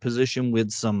quarterback position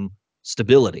with some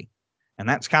stability. And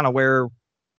that's kind of where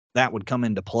that would come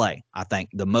into play, I think,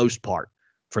 the most part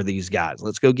for these guys.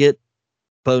 Let's go get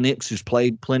Bo Nix, who's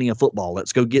played plenty of football.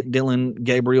 Let's go get Dylan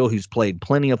Gabriel, who's played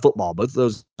plenty of football. Both of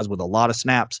those guys with a lot of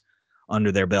snaps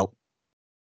under their belt.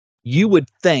 You would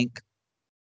think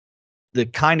the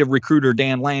kind of recruiter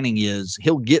Dan Lanning is,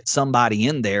 he'll get somebody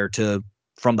in there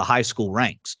from the high school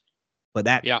ranks. But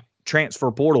that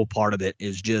transfer portal part of it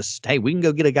is just, hey, we can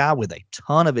go get a guy with a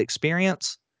ton of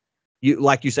experience.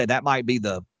 Like you said, that might be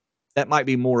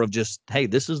more of just, hey,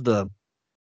 this is the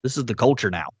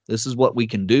culture now. This is what we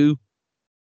can do.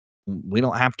 We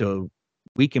don't have to.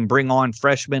 We can bring on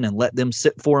freshmen and let them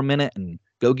sit for a minute and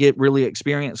go get really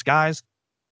experienced guys.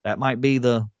 That might be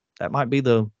the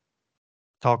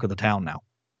talk of the town now.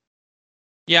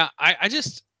 Yeah, I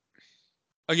just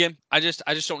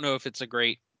don't know if it's a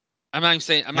great. I'm not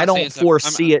saying I don't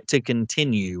foresee it to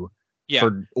continue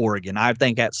for Oregon. I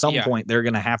think at some point they're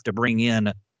going to have to bring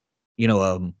in,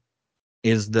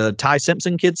 is the Ty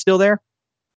Simpson kid still there?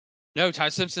 No, Ty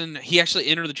Simpson, he actually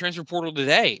entered the transfer portal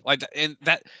today. Like, and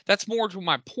that's more to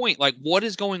my point. Like, what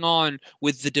is going on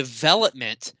with the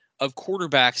development of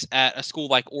quarterbacks at a school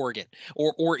like Oregon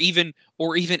or even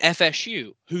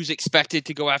FSU, who's expected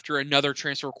to go after another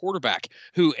transfer quarterback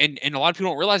who, and a lot of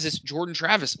people don't realize this, Jordan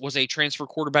Travis was a transfer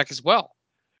quarterback as well.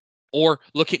 Or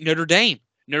look at Notre Dame.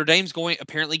 Notre Dame's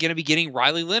apparently going to be getting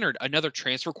Riley Leonard, another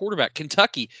transfer quarterback.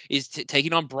 Kentucky is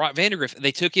taking on Brock Vandagriff.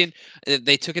 They took in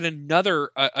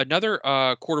another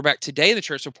quarterback today in the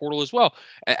transfer portal as well,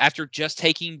 after just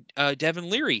taking Devin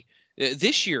Leary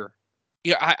this year.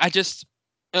 Yeah,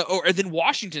 or then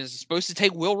Washington is supposed to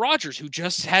take Will Rogers, who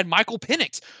just had Michael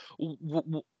Penix.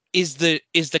 Is the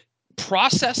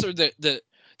process or the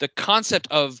concept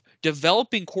of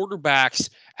developing quarterbacks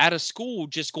at a school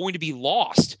just going to be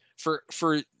lost for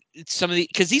some of the,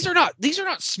 because these are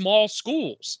not small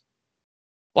schools.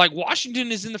 Like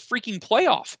Washington is in the freaking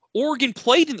playoff. Oregon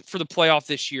played for the playoff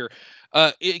this year.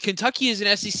 Kentucky is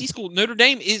an SEC school. Notre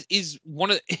Dame is is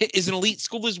an elite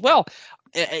school as well.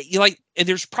 And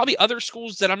there's probably other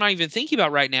schools that I'm not even thinking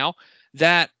about right now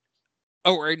that,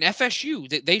 or an FSU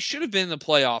that they should have been in the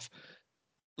playoff.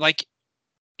 Like,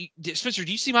 Spencer,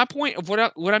 do you see my point of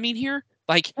what I mean here?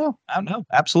 Like, oh, I know,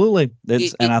 absolutely.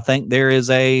 And I think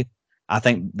I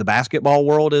think the basketball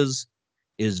world is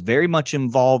very much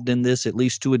involved in this, at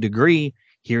least to a degree.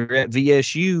 Here at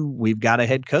VSU, we've got a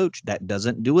head coach that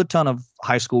doesn't do a ton of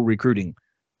high school recruiting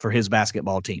for his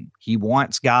basketball team. He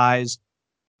wants guys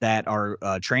that are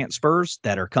transfers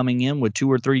that are coming in with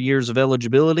 2 or 3 years of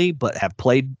eligibility, but have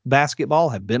played basketball,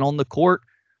 have been on the court,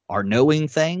 are knowing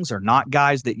things, are not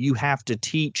guys that you have to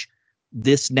teach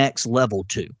this next level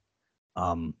to.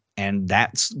 And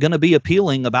that's going to be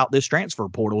appealing about this transfer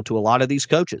portal to a lot of these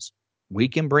coaches. We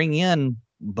can bring in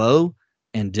Bo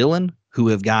and Dylan, who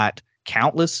have got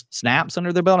countless snaps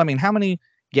under their belt. I mean, how many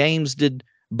games did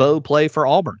Bo play for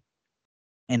Auburn?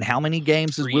 And how many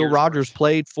games has Will Rogers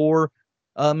played for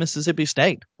Mississippi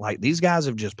State? Like, these guys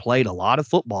have just played a lot of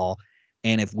football.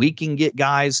 And if we can get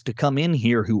guys to come in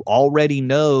here who already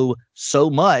know so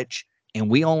much, and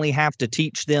we only have to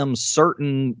teach them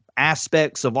certain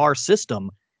aspects of our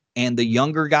system, and the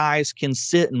younger guys can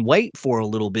sit and wait for a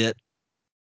little bit,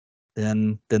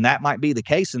 then that might be the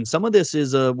case. And some of this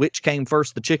is which came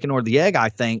first, the chicken or the egg, I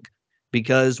think,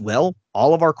 because, well,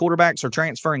 all of our quarterbacks are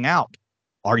transferring out.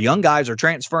 Our young guys are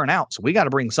transferring out. So we got to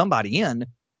bring somebody in.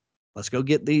 Let's go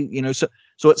get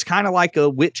so it's kind of like a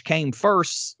which came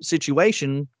first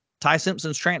situation. Ty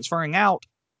Simpson's transferring out.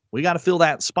 We got to fill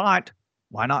that spot.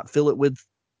 Why not fill it with,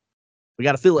 we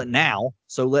got to fill it now.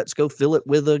 So let's go fill it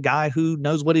with a guy who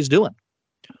knows what he's doing.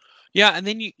 Yeah. And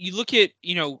then you look at,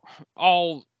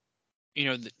 all,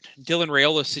 the Dylan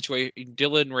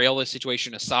Raiola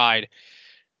situation aside,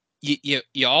 you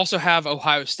also have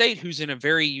Ohio State, who's in a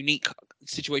very unique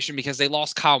situation because they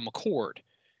lost Kyle McCord.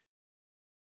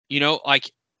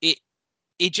 Like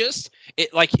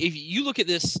like if you look at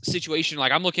this situation,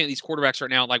 like I'm looking at these quarterbacks right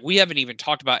now, like we haven't even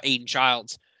talked about Aiden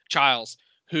Childs,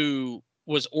 who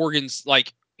was Oregon's,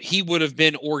 like he would have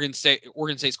been Oregon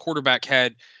State's quarterback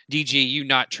had DJU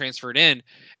not transferred in,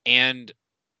 and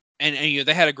they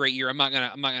had a great year. I'm not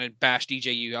gonna bash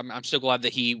DJU. I'm so glad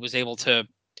that he was able to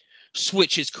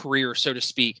switch his career, so to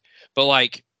speak. But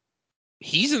like,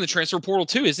 he's in the transfer portal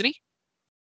too, isn't he?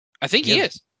 I think he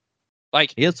is.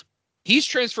 Like, he's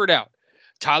transferred out.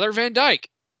 Tyler Van Dyke,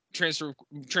 transfer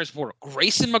portal.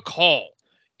 Grayson McCall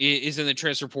is in the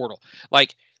transfer portal.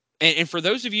 Like, and for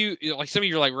those of you, like some of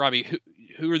you are like, Robbie,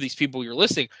 who are these people you're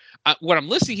listing? What I'm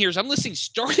listing here is I'm listing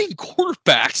starting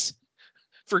quarterbacks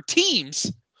for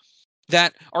teams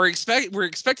that were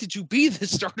expected to be the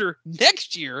starter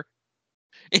next year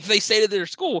if they stay to their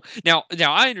school. Now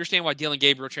I understand why Dylan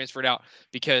Gabriel transferred out,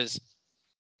 because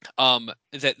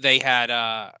that they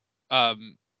had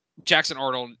Jackson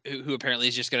Arnold, who apparently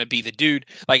is just going to be the dude.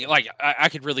 Like I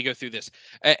could really go through this.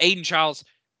 Aiden Childs,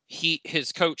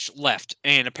 his coach left,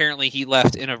 and apparently he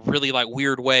left in a really like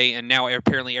weird way, and now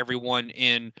apparently everyone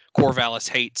in Corvallis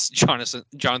hates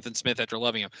Jonathan Smith after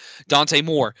loving him. Dante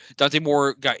Moore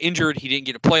got injured. He didn't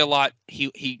get to play a lot.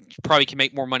 He probably can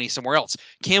make more money somewhere else.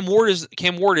 Cam Ward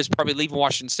is probably leaving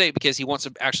Washington State because he wants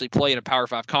to actually play in a Power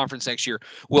 5 conference next year.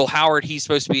 Will Howard, he's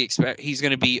supposed to be he's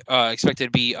going to be expected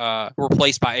to be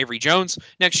replaced by Avery Jones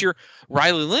next year.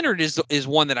 Riley Leonard is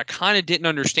one that I kind of didn't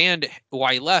understand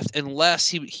why he left, unless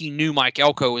he knew Mike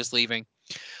Elko was leaving.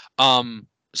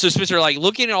 So Spencer, like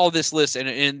looking at all this list,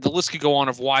 and the list could go on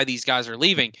of why these guys are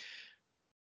leaving.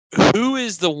 Who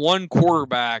is the one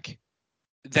quarterback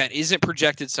that isn't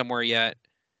projected somewhere yet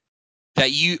that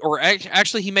you, or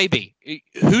actually he may be,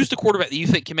 who's the quarterback that you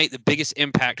think can make the biggest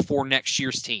impact for next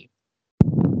year's team?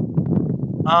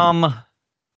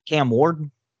 Cam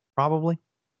Ward, probably.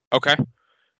 Okay.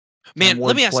 Man,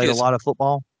 let me ask you this. Played a lot of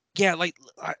football. Yeah, like,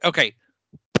 okay,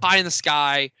 pie in the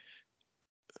sky.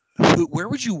 Where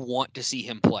would you want to see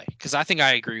him play? Because I think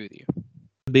I agree with you.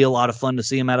 It'd be a lot of fun to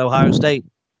see him at Ohio State.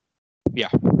 Yeah.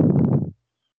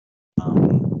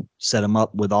 Set him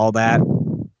up with all that.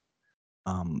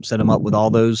 Set him up with all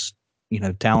those,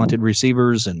 talented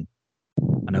receivers. And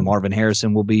I know Marvin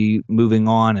Harrison will be moving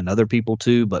on, and other people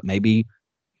too, but maybe,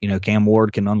 Cam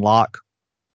Ward can unlock,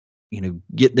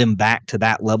 get them back to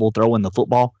that level throwing the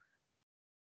football.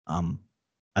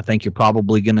 I think you're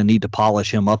probably going to need to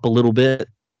polish him up a little bit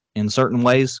in certain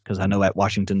ways, because I know at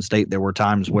Washington State there were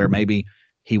times where maybe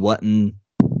he wasn't,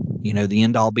 the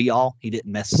end all be all. He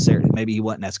didn't necessarily, maybe he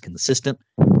wasn't as consistent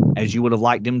as you would have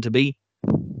liked him to be.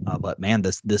 But man,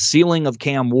 the ceiling of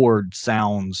Cam Ward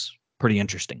sounds pretty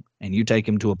interesting. And you take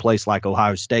him to a place like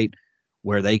Ohio State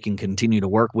where they can continue to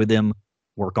work with him,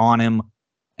 work on him,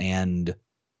 and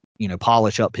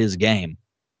polish up his game.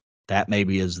 That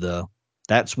maybe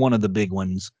that's one of the big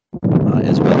ones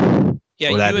as well.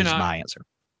 Yeah, or that is my answer.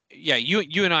 Yeah,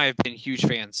 you and I have been huge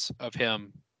fans of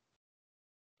him.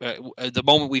 The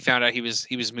moment we found out he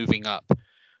was moving up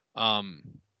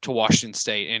to Washington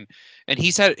State, and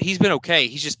he's been okay.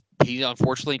 He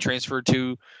unfortunately transferred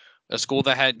to a school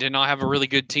that did not have a really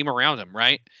good team around him,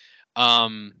 right?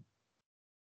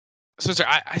 So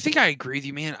I think I agree with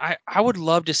you, man. I would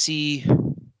love to see.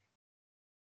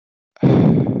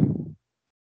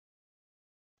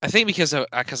 I think because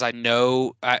I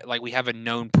know like we have a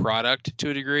known product to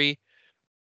a degree.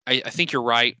 I think you're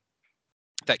right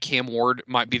that Cam Ward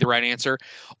might be the right answer,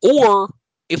 or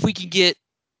if we can get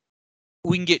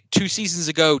 2 seasons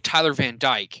ago Tyler Van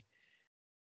Dyke.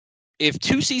 If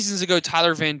 2 seasons ago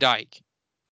Tyler Van Dyke,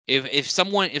 if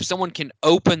someone can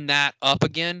open that up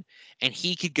again and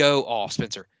he could go, oh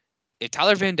Spencer, if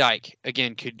Tyler Van Dyke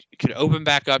again could open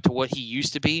back up to what he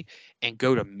used to be and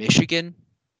go to Michigan,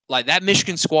 like that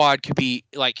Michigan squad could be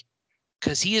like,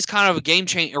 because he is kind of a game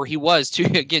changer, or he was 2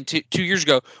 years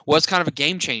ago was kind of a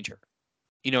game changer,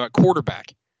 at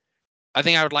quarterback. I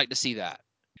think I would like to see that.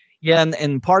 Yeah,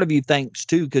 and part of you thinks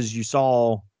too, because you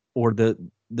saw, or the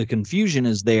confusion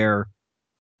is there,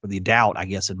 or the doubt, I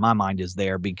guess, in my mind is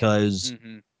there, because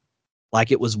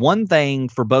like it was one thing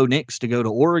for Bo Nix to go to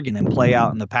Oregon and play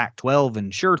out in the Pac-12,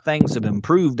 and sure, things have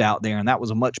improved out there, and that was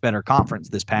a much better conference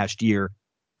this past year.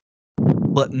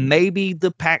 But maybe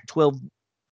the Pac-12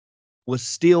 was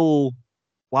still,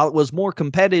 while it was more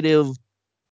competitive,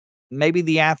 maybe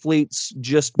the athletes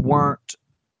just weren't,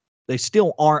 they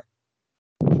still aren't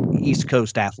East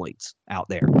Coast athletes out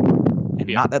there. And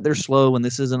not that they're slow, and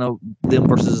this isn't a them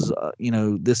versus,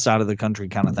 this side of the country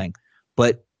kind of thing.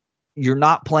 But you're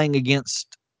not playing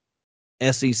against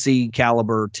SEC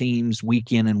caliber teams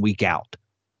week in and week out.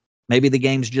 Maybe the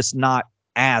game's just not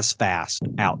as fast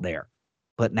out there.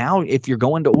 But now if you're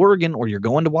going to Oregon or you're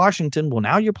going to Washington, well,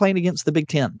 now you're playing against the Big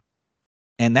Ten.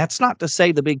 And that's not to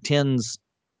say the Big Ten's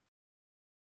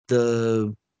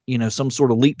some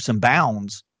sort of leaps and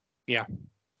bounds. Yeah.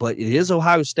 But it is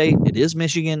Ohio State. It is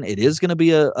Michigan. It is going to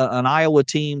be an Iowa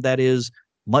team that is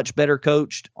much better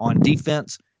coached on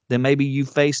defense than maybe you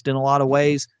faced in a lot of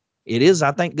ways. It is,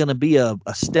 I think, going to be a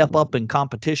step up in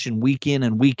competition week in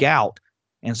and week out.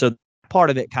 And so part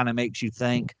of it kind of makes you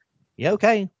think, yeah,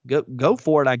 okay, go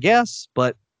for it, I guess.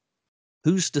 But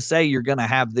who's to say you're going to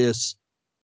have this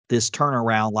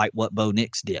turnaround like what Bo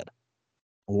Nix did,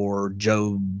 or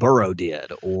Joe Burrow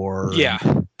did, or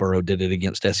Burrow did it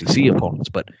against SEC opponents.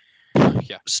 But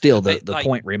still, the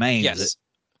point remains. Yes.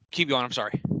 Keep going. I'm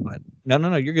sorry.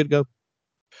 No, you're good to go.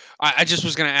 I just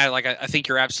was going to add, I think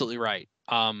you're absolutely right.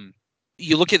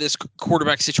 You look at this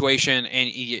quarterback situation, and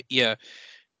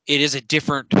it's a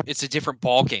different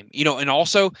ball game, and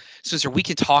also, Spencer, we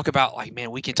can talk about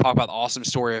the awesome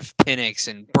story of Penix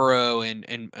and Burrow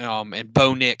and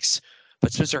Bo Nix,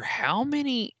 but Spencer,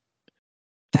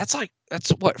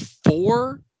 that's what,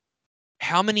 4?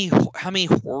 How many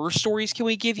horror stories can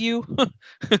we give you?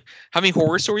 How many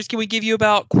horror stories can we give you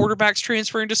about quarterbacks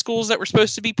transferring to schools that were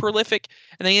supposed to be prolific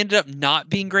and they ended up not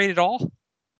being great at all?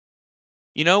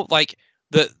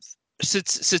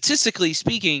 Statistically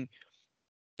speaking,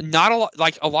 not a lot.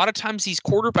 Like a lot of times, these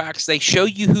quarterbacks, they show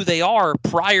you who they are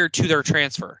prior to their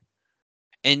transfer,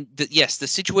 and yes, the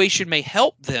situation may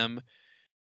help them,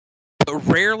 but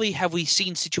rarely have we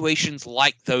seen situations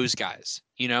like those guys.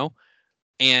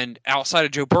 And outside of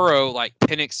Joe Burrow, like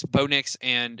Penix, Bo Nix,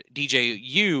 and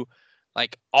DJU,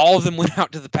 like all of them went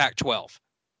out to the Pac-12.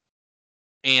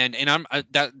 And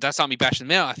that's not me bashing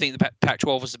them out. I think the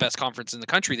Pac-12 was the best conference in the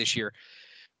country this year.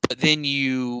 But then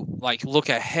you look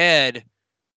ahead.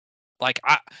 I'm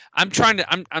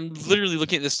literally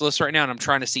looking at this list right now, and I'm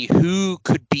trying to see who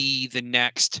could be the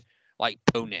next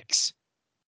Bo Nix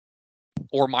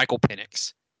or Michael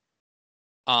Penix.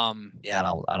 I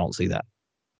don't see that.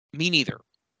 Me neither.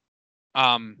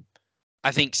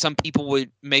 I think some people would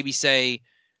maybe say,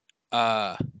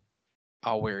 where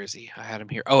is he? I had him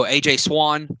here. Oh, AJ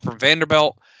Swan from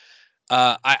Vanderbilt.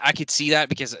 I could see that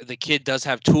because the kid does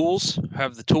have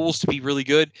the tools to be really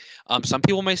good. Some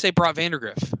people may say Brock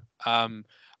Vandergriff. And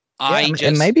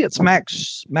maybe it's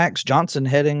Max Johnson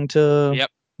heading to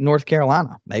North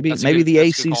Carolina. Maybe That's the a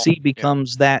good call. ACC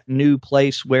becomes that new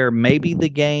place where maybe the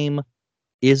game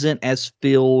isn't as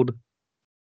filled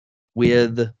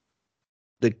with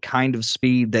the kind of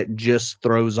speed that just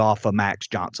throws off a Max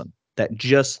Johnson, that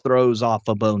just throws off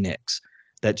a Bo Nix.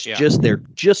 They're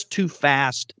just too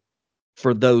fast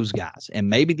for those guys. And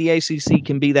maybe the ACC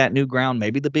can be that new ground.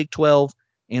 Maybe the Big 12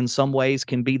 in some ways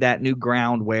can be that new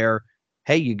ground where,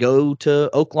 hey, you go to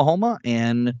Oklahoma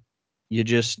and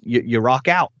you rock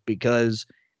out because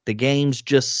the game's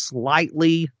just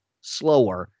slightly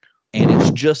slower and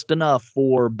it's just enough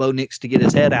for Bo Nix to get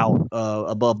his head out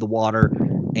above the water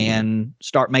and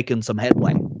start making some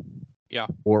headway. Yeah.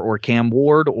 Or Cam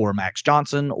Ward or Max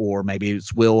Johnson, or maybe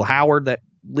it's Will Howard that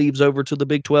leaves over to the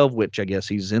Big 12, which I guess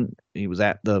he was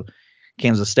at the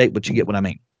Kansas State, but you get what I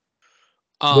mean.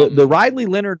 The Riley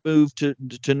Leonard move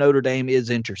to Notre Dame is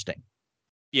interesting.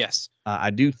 Yes. I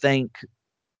do think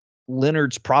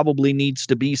Leonard's probably needs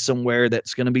to be somewhere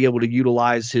that's going to be able to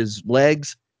utilize his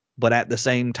legs, but at the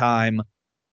same time,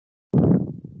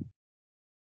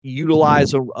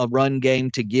 utilize a run game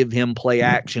to give him play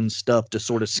action stuff to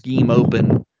sort of scheme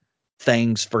open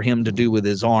things for him to do with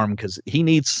his arm, because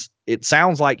it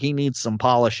sounds like he needs some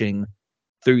polishing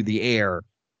through the air.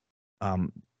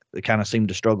 They kind of seemed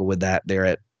to struggle with that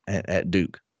there at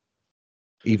Duke,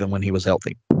 even when he was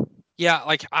healthy. Yeah,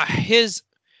 like I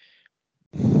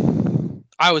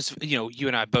was, you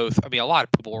and I both. I mean, a lot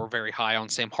of people were very high on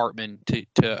Sam Hartman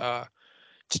to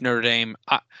Notre Dame.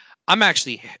 I'm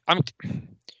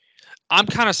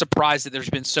kind of surprised that there's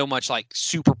been so much like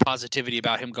super positivity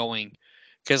about him going,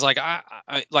 because like I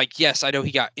yes, I know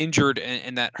he got injured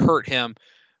and that hurt him,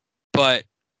 but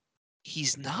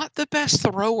he's not the best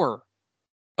thrower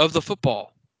of the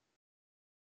football.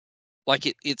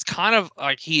 Like it's kind of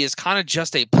like he is kind of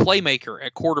just a playmaker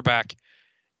at quarterback,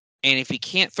 and if he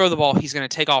can't throw the ball, he's going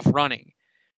to take off running,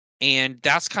 and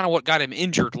that's kind of what got him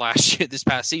injured this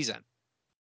past season.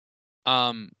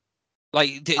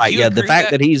 Like the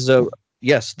fact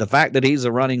that he's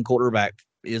a running quarterback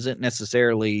isn't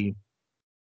necessarily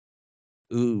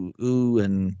ooh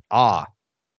and ah.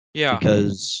 Yeah.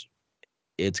 Because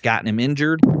it's gotten him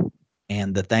injured,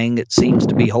 and the thing that seems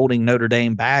to be holding Notre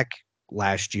Dame back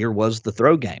last year was the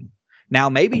throw game. Now,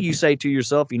 maybe you say to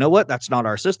yourself, you know what? That's not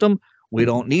our system. We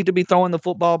don't need to be throwing the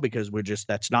football because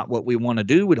that's not what we want to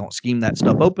do. We don't scheme that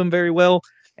stuff open very well.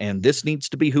 And this needs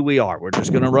to be who we are. We're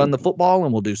just going to run the football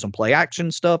and we'll do some play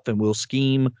action stuff and we'll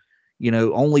scheme,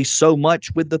 only so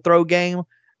much with the throw game.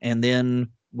 And then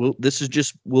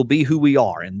we'll be who we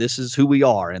are. And this is who we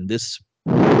are. And this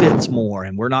fits more.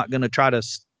 And we're not going to try to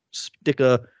stick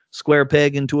a square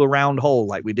peg into a round hole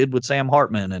like we did with Sam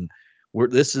Hartman. And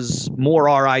this is more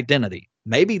our identity.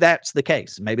 Maybe that's the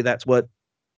case. Maybe that's what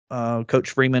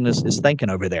Coach Freeman is thinking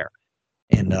over there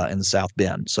in South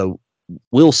Bend. So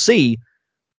we'll see.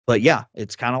 But yeah,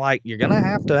 it's kind of like you're going to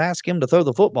have to ask him to throw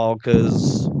the football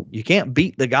because you can't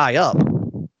beat the guy up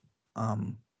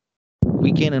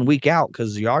week in and week out,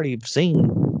 because you already have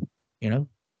seen, you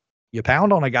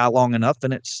pound on a guy long enough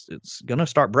and it's going to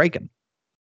start breaking.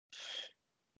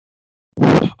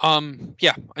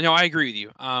 Yeah, I know. I agree with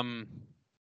you.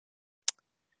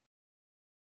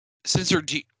 Spencer,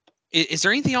 is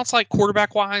there anything else like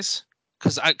quarterback wise?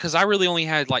 Because I really only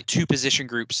had like two position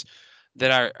groups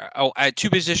I had two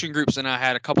position groups and I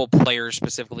had a couple players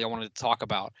specifically I wanted to talk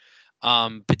about.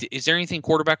 But is there anything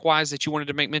quarterback wise that you wanted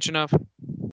to make mention of?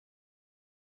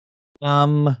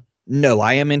 No,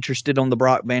 I am interested on the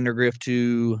Brock Vandagriff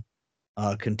to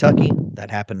Kentucky.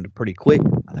 That happened pretty quick.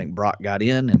 I think Brock got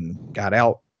in and got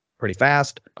out pretty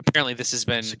fast. Apparently this has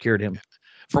been secured him.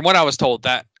 From what I was told,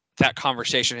 that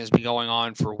conversation has been going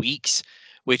on for weeks,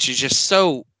 which is just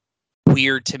so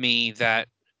weird to me that,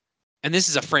 and this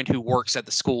is a friend who works at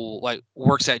the school, like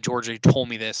works at Georgia, who told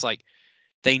me this, like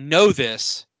they know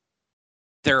this,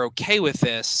 they're okay with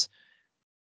this,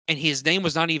 and his name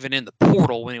was not even in the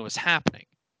portal when it was happening.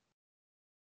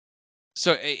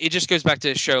 So it just goes back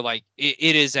to show like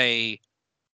it's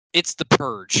the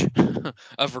purge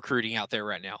of recruiting out there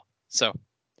right now. So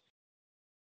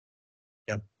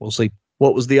yeah, we'll see.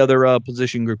 What was the other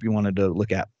position group you wanted to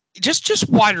look at? Just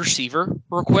wide receiver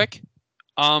real quick.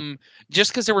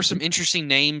 Just because there were some interesting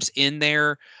names in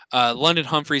there. London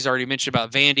Humphreys already mentioned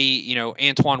about Vandy.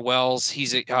 Antoine Wells.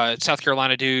 He's a South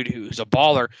Carolina dude who's a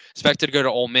baller. Expected to go to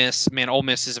Ole Miss. Man, Ole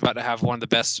Miss is about to have one of the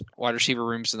best wide receiver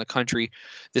rooms in the country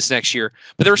this next year.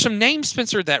 But there were some names,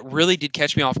 Spencer, that really did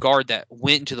catch me off guard that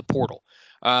went into the portal.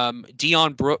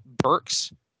 Dion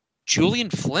Burks,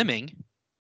 Julian Fleming.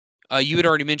 You had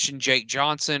already mentioned Jake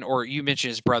Johnson, or you mentioned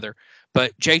his brother,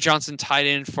 but Jake Johnson, tight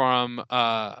end from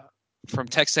from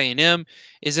Texas A&M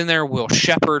is in there. Will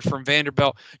Shepard from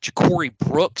Vanderbilt, Ja'Cory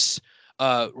Brooks,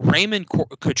 Raymond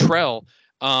Cottrell,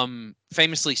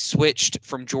 famously switched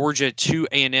from Georgia to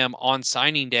A&M on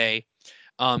signing day.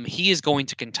 He is going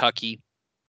to Kentucky.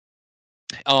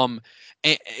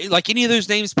 Like any of those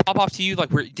names pop off to you? Like,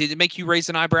 did it make you raise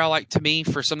an eyebrow, like to me,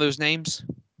 for some of those names?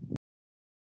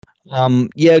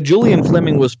 Yeah, Julian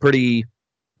Fleming was kind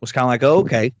of like, oh,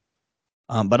 okay.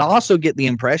 But I also get the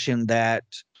impression that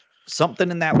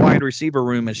something in that wide receiver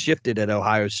room has shifted at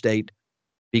Ohio State,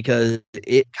 because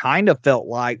it kind of felt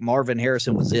like Marvin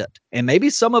Harrison was it. And maybe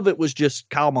some of it was just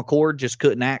Kyle McCord just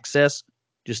couldn't access,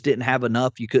 just didn't have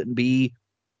enough. You couldn't be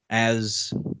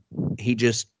as he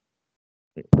just,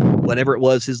 whatever it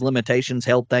was, his limitations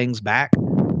held things back.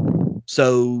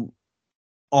 So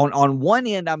on one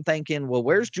end, I'm thinking, well,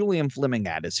 where's Julian Fleming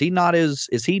at? Is he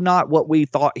not what we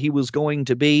thought he was going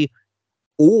to be?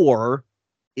 Or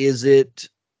is it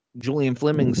Julian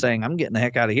Fleming saying, I'm getting the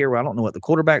heck out of here. I don't know what the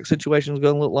quarterback situation is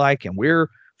going to look like, and we're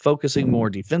focusing more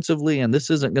defensively, and this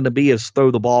isn't going to be as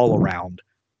throw the ball around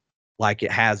like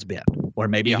it has been. Or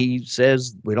maybe he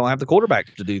says, we don't have the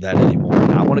quarterback to do that anymore.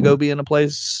 I want to go be in a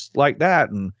place like that.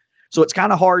 And so it's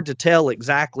kind of hard to tell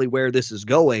exactly where this is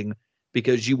going,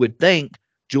 because you would think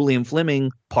Julian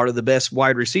Fleming, part of the best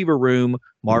wide receiver room,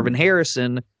 Marvin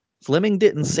Harrison. Fleming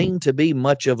didn't seem to be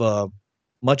much of a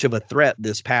threat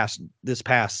this past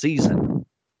season.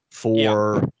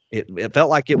 It felt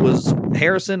like it was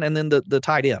Harrison and then the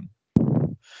tight end.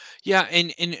 Yeah,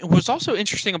 and what's also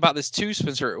interesting about this too,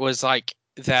 Spencer, was like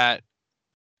that,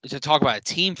 to talk about a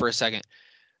team for a second,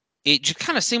 it just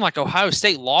kind of seemed like Ohio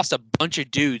State lost a bunch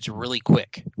of dudes really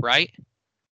quick, right?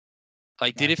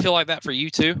 Like, did it feel like that for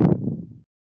you too?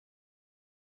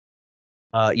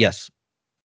 Yes.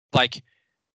 Like,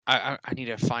 I need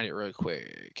to find it really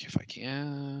quick if I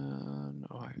can.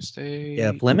 Ohio State.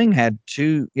 Yeah, Fleming had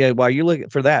while you're looking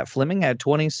for that, Fleming had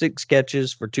 26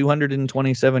 catches for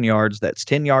 227 yards. That's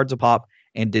 10 yards a pop,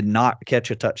 and did not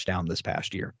catch a touchdown this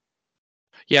past year.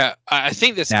 Yeah, I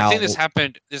think this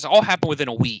happened. This all happened within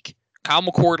a week. Kyle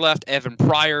McCord left. Evan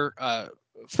Pryor,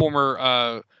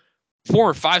 former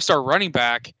 5-star running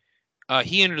back,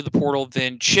 he entered the portal.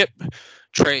 Then Chip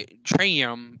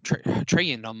Trayanum,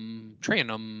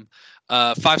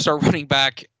 5-star running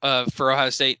back for Ohio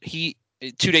State. He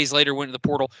 2 days later went to the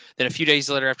portal. Then a few days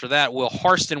later after that, Will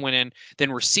Harston went in.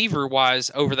 Then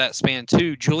receiver-wise, over that span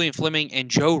too, Julian Fleming and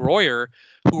Joe Royer,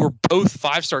 who were both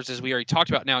 5-stars, as we already talked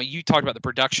about. Now, you talked about the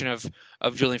production of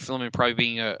Julian Fleming probably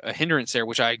being a hindrance there,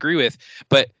 which I agree with.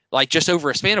 But like, just over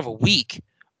a span of a week,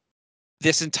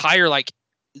 this entire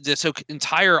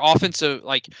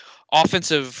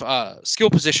offensive skill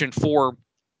position for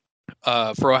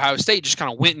Ohio State just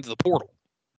kind of went into the portal,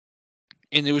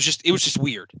 and it was just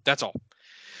weird. That's all.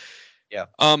 Yeah.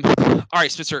 All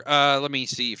right, Spencer. Let me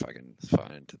see if I can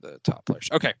find the top players.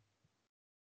 Okay.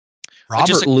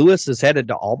 Robert Lewis is headed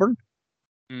to Auburn.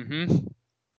 Mm-hmm.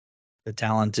 The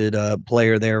talented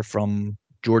player there from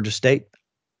Georgia State.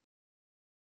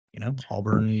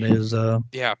 Auburn is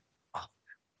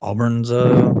Auburn's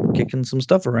kicking some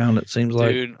stuff around, it seems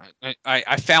like. Dude,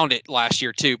 I found it last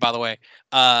year too, by the way.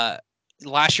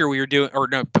 Last year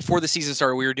before the season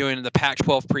started, we were doing the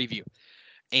Pac-12 preview.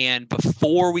 And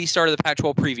before we started the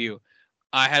Pac-12 preview,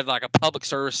 I had like a public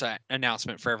service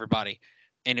announcement for everybody.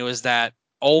 And it was that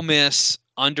Ole Miss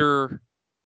under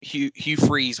Hugh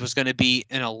Freeze was going to be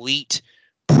an elite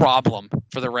problem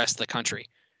for the rest of the country.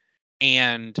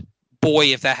 And boy,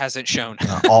 if that hasn't shown.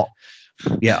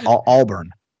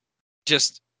 Auburn.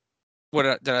 Just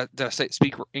what did I say?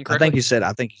 Speak incorrectly?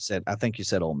 I think you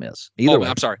said Ole Miss. Either way.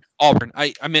 I'm sorry, Auburn.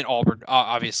 I meant Auburn,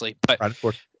 obviously, but right, of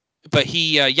course. But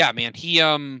he,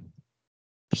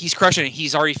 he's crushing it.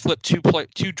 He's already flipped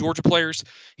two Georgia players.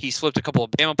 He's flipped a couple of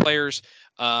Bama players.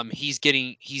 He's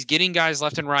getting guys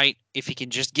left and right. If he can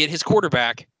just get his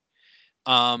quarterback,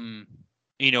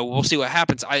 we'll see what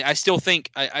happens. I still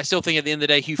think at the end of the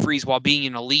day, Hugh Freeze, while being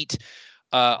an elite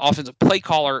offensive play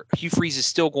caller, Hugh Freeze is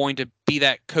still going to be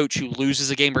that coach who loses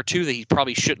a game or two that he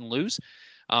probably shouldn't lose,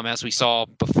 as we saw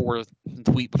before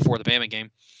the week before the Bama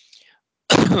game.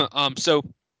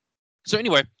 So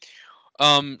anyway,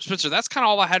 Spencer, that's kind of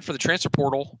all I had for the transfer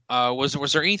portal.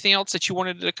 Was there anything else that you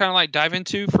wanted to kind of like dive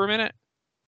into for a minute?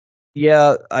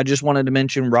 Yeah, I just wanted to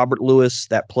mention Robert Lewis,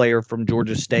 that player from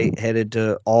Georgia State, headed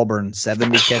to Auburn.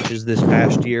 70 catches this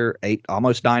past year,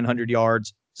 almost 900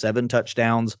 yards, 7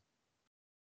 touchdowns.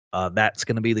 That's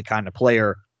going to be the kind of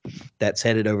player that's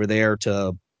headed over there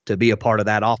to be a part of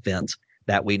that offense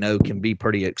that we know can be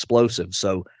pretty explosive.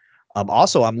 So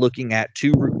also, I'm looking at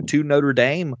two Notre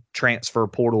Dame transfer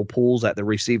portal pools at the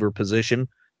receiver position.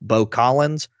 Bo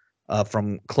Collins,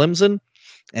 from Clemson.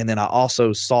 And then I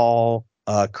also saw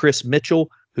Chris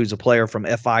Mitchell, who's a player from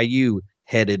FIU,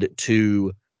 headed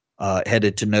to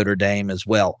Notre Dame as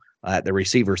well at the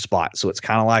receiver spot. So it's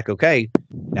kind of like, okay,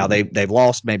 now they've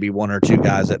lost maybe one or two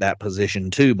guys at that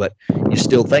position too, but you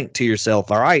still think to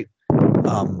yourself, all right,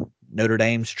 Notre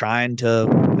Dame's trying to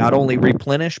not only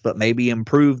replenish but maybe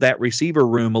improve that receiver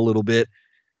room a little bit.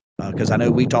 Because I know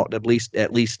we talked at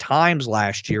least times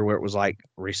last year where it was like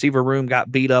receiver room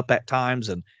got beat up at times,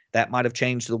 and that might have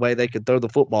changed the way they could throw the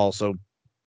football. So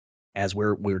as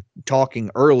we're talking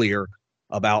earlier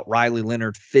about Riley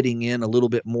Leonard fitting in a little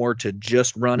bit more to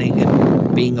just running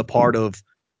and being a part of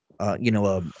a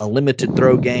limited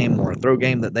throw game or a throw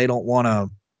game that they don't want to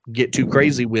get too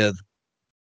crazy with,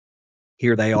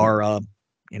 here they are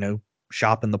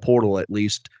shopping the portal at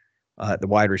least at the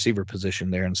wide receiver position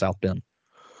there in South Bend.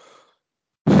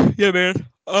 Yeah, man.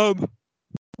 Oh,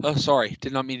 sorry.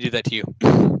 Did not mean to do that to you.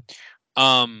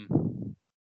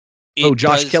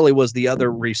 Josh Kelly was the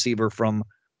other receiver from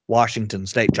Washington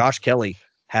State. Josh Kelly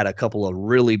had a couple of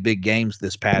really big games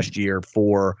this past year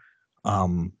for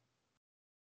the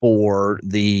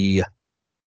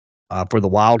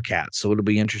Wildcats. So it'll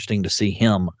be interesting to see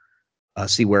him,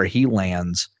 see where he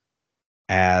lands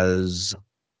as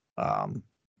a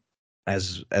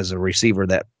receiver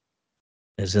that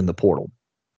is in the portal.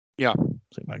 Yeah.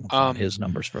 See if I can find his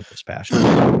numbers for this past year.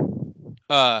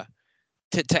 To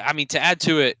add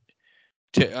to it,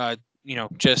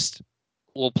 just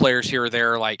little players here or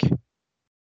there, like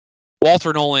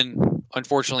Walter Nolan,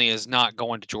 unfortunately, is not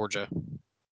going to Georgia.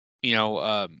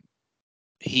 He's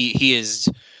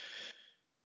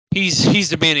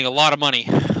demanding a lot of money.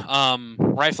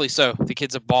 Rightfully so. The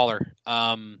kid's a baller.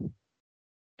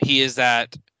 He is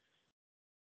that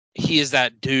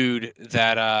dude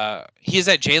that he is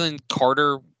that Jalen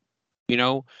Carter,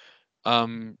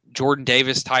 Jordan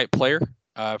Davis type player,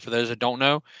 for those that don't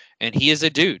know. And he is a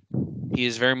dude. He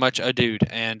is very much a dude.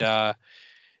 And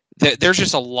there's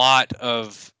just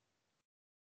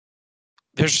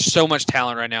there's so much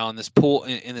talent right now in this pool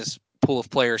of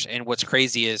players. And what's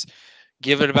crazy is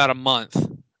give it about a month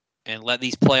and let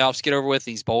these playoffs get over with,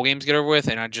 these bowl games get over with,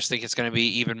 and I just think it's going to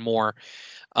be even more.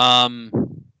 All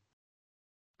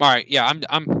right, yeah,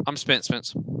 I'm spent,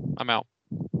 Spence. I'm out.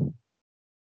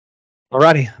 All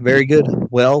righty, very good.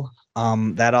 Well,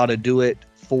 that ought to do it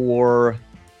for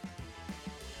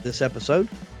this episode.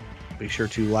 Be sure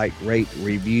to like, rate,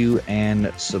 review,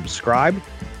 and subscribe.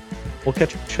 We'll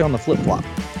catch you on the flip-flop.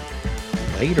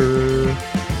 Later.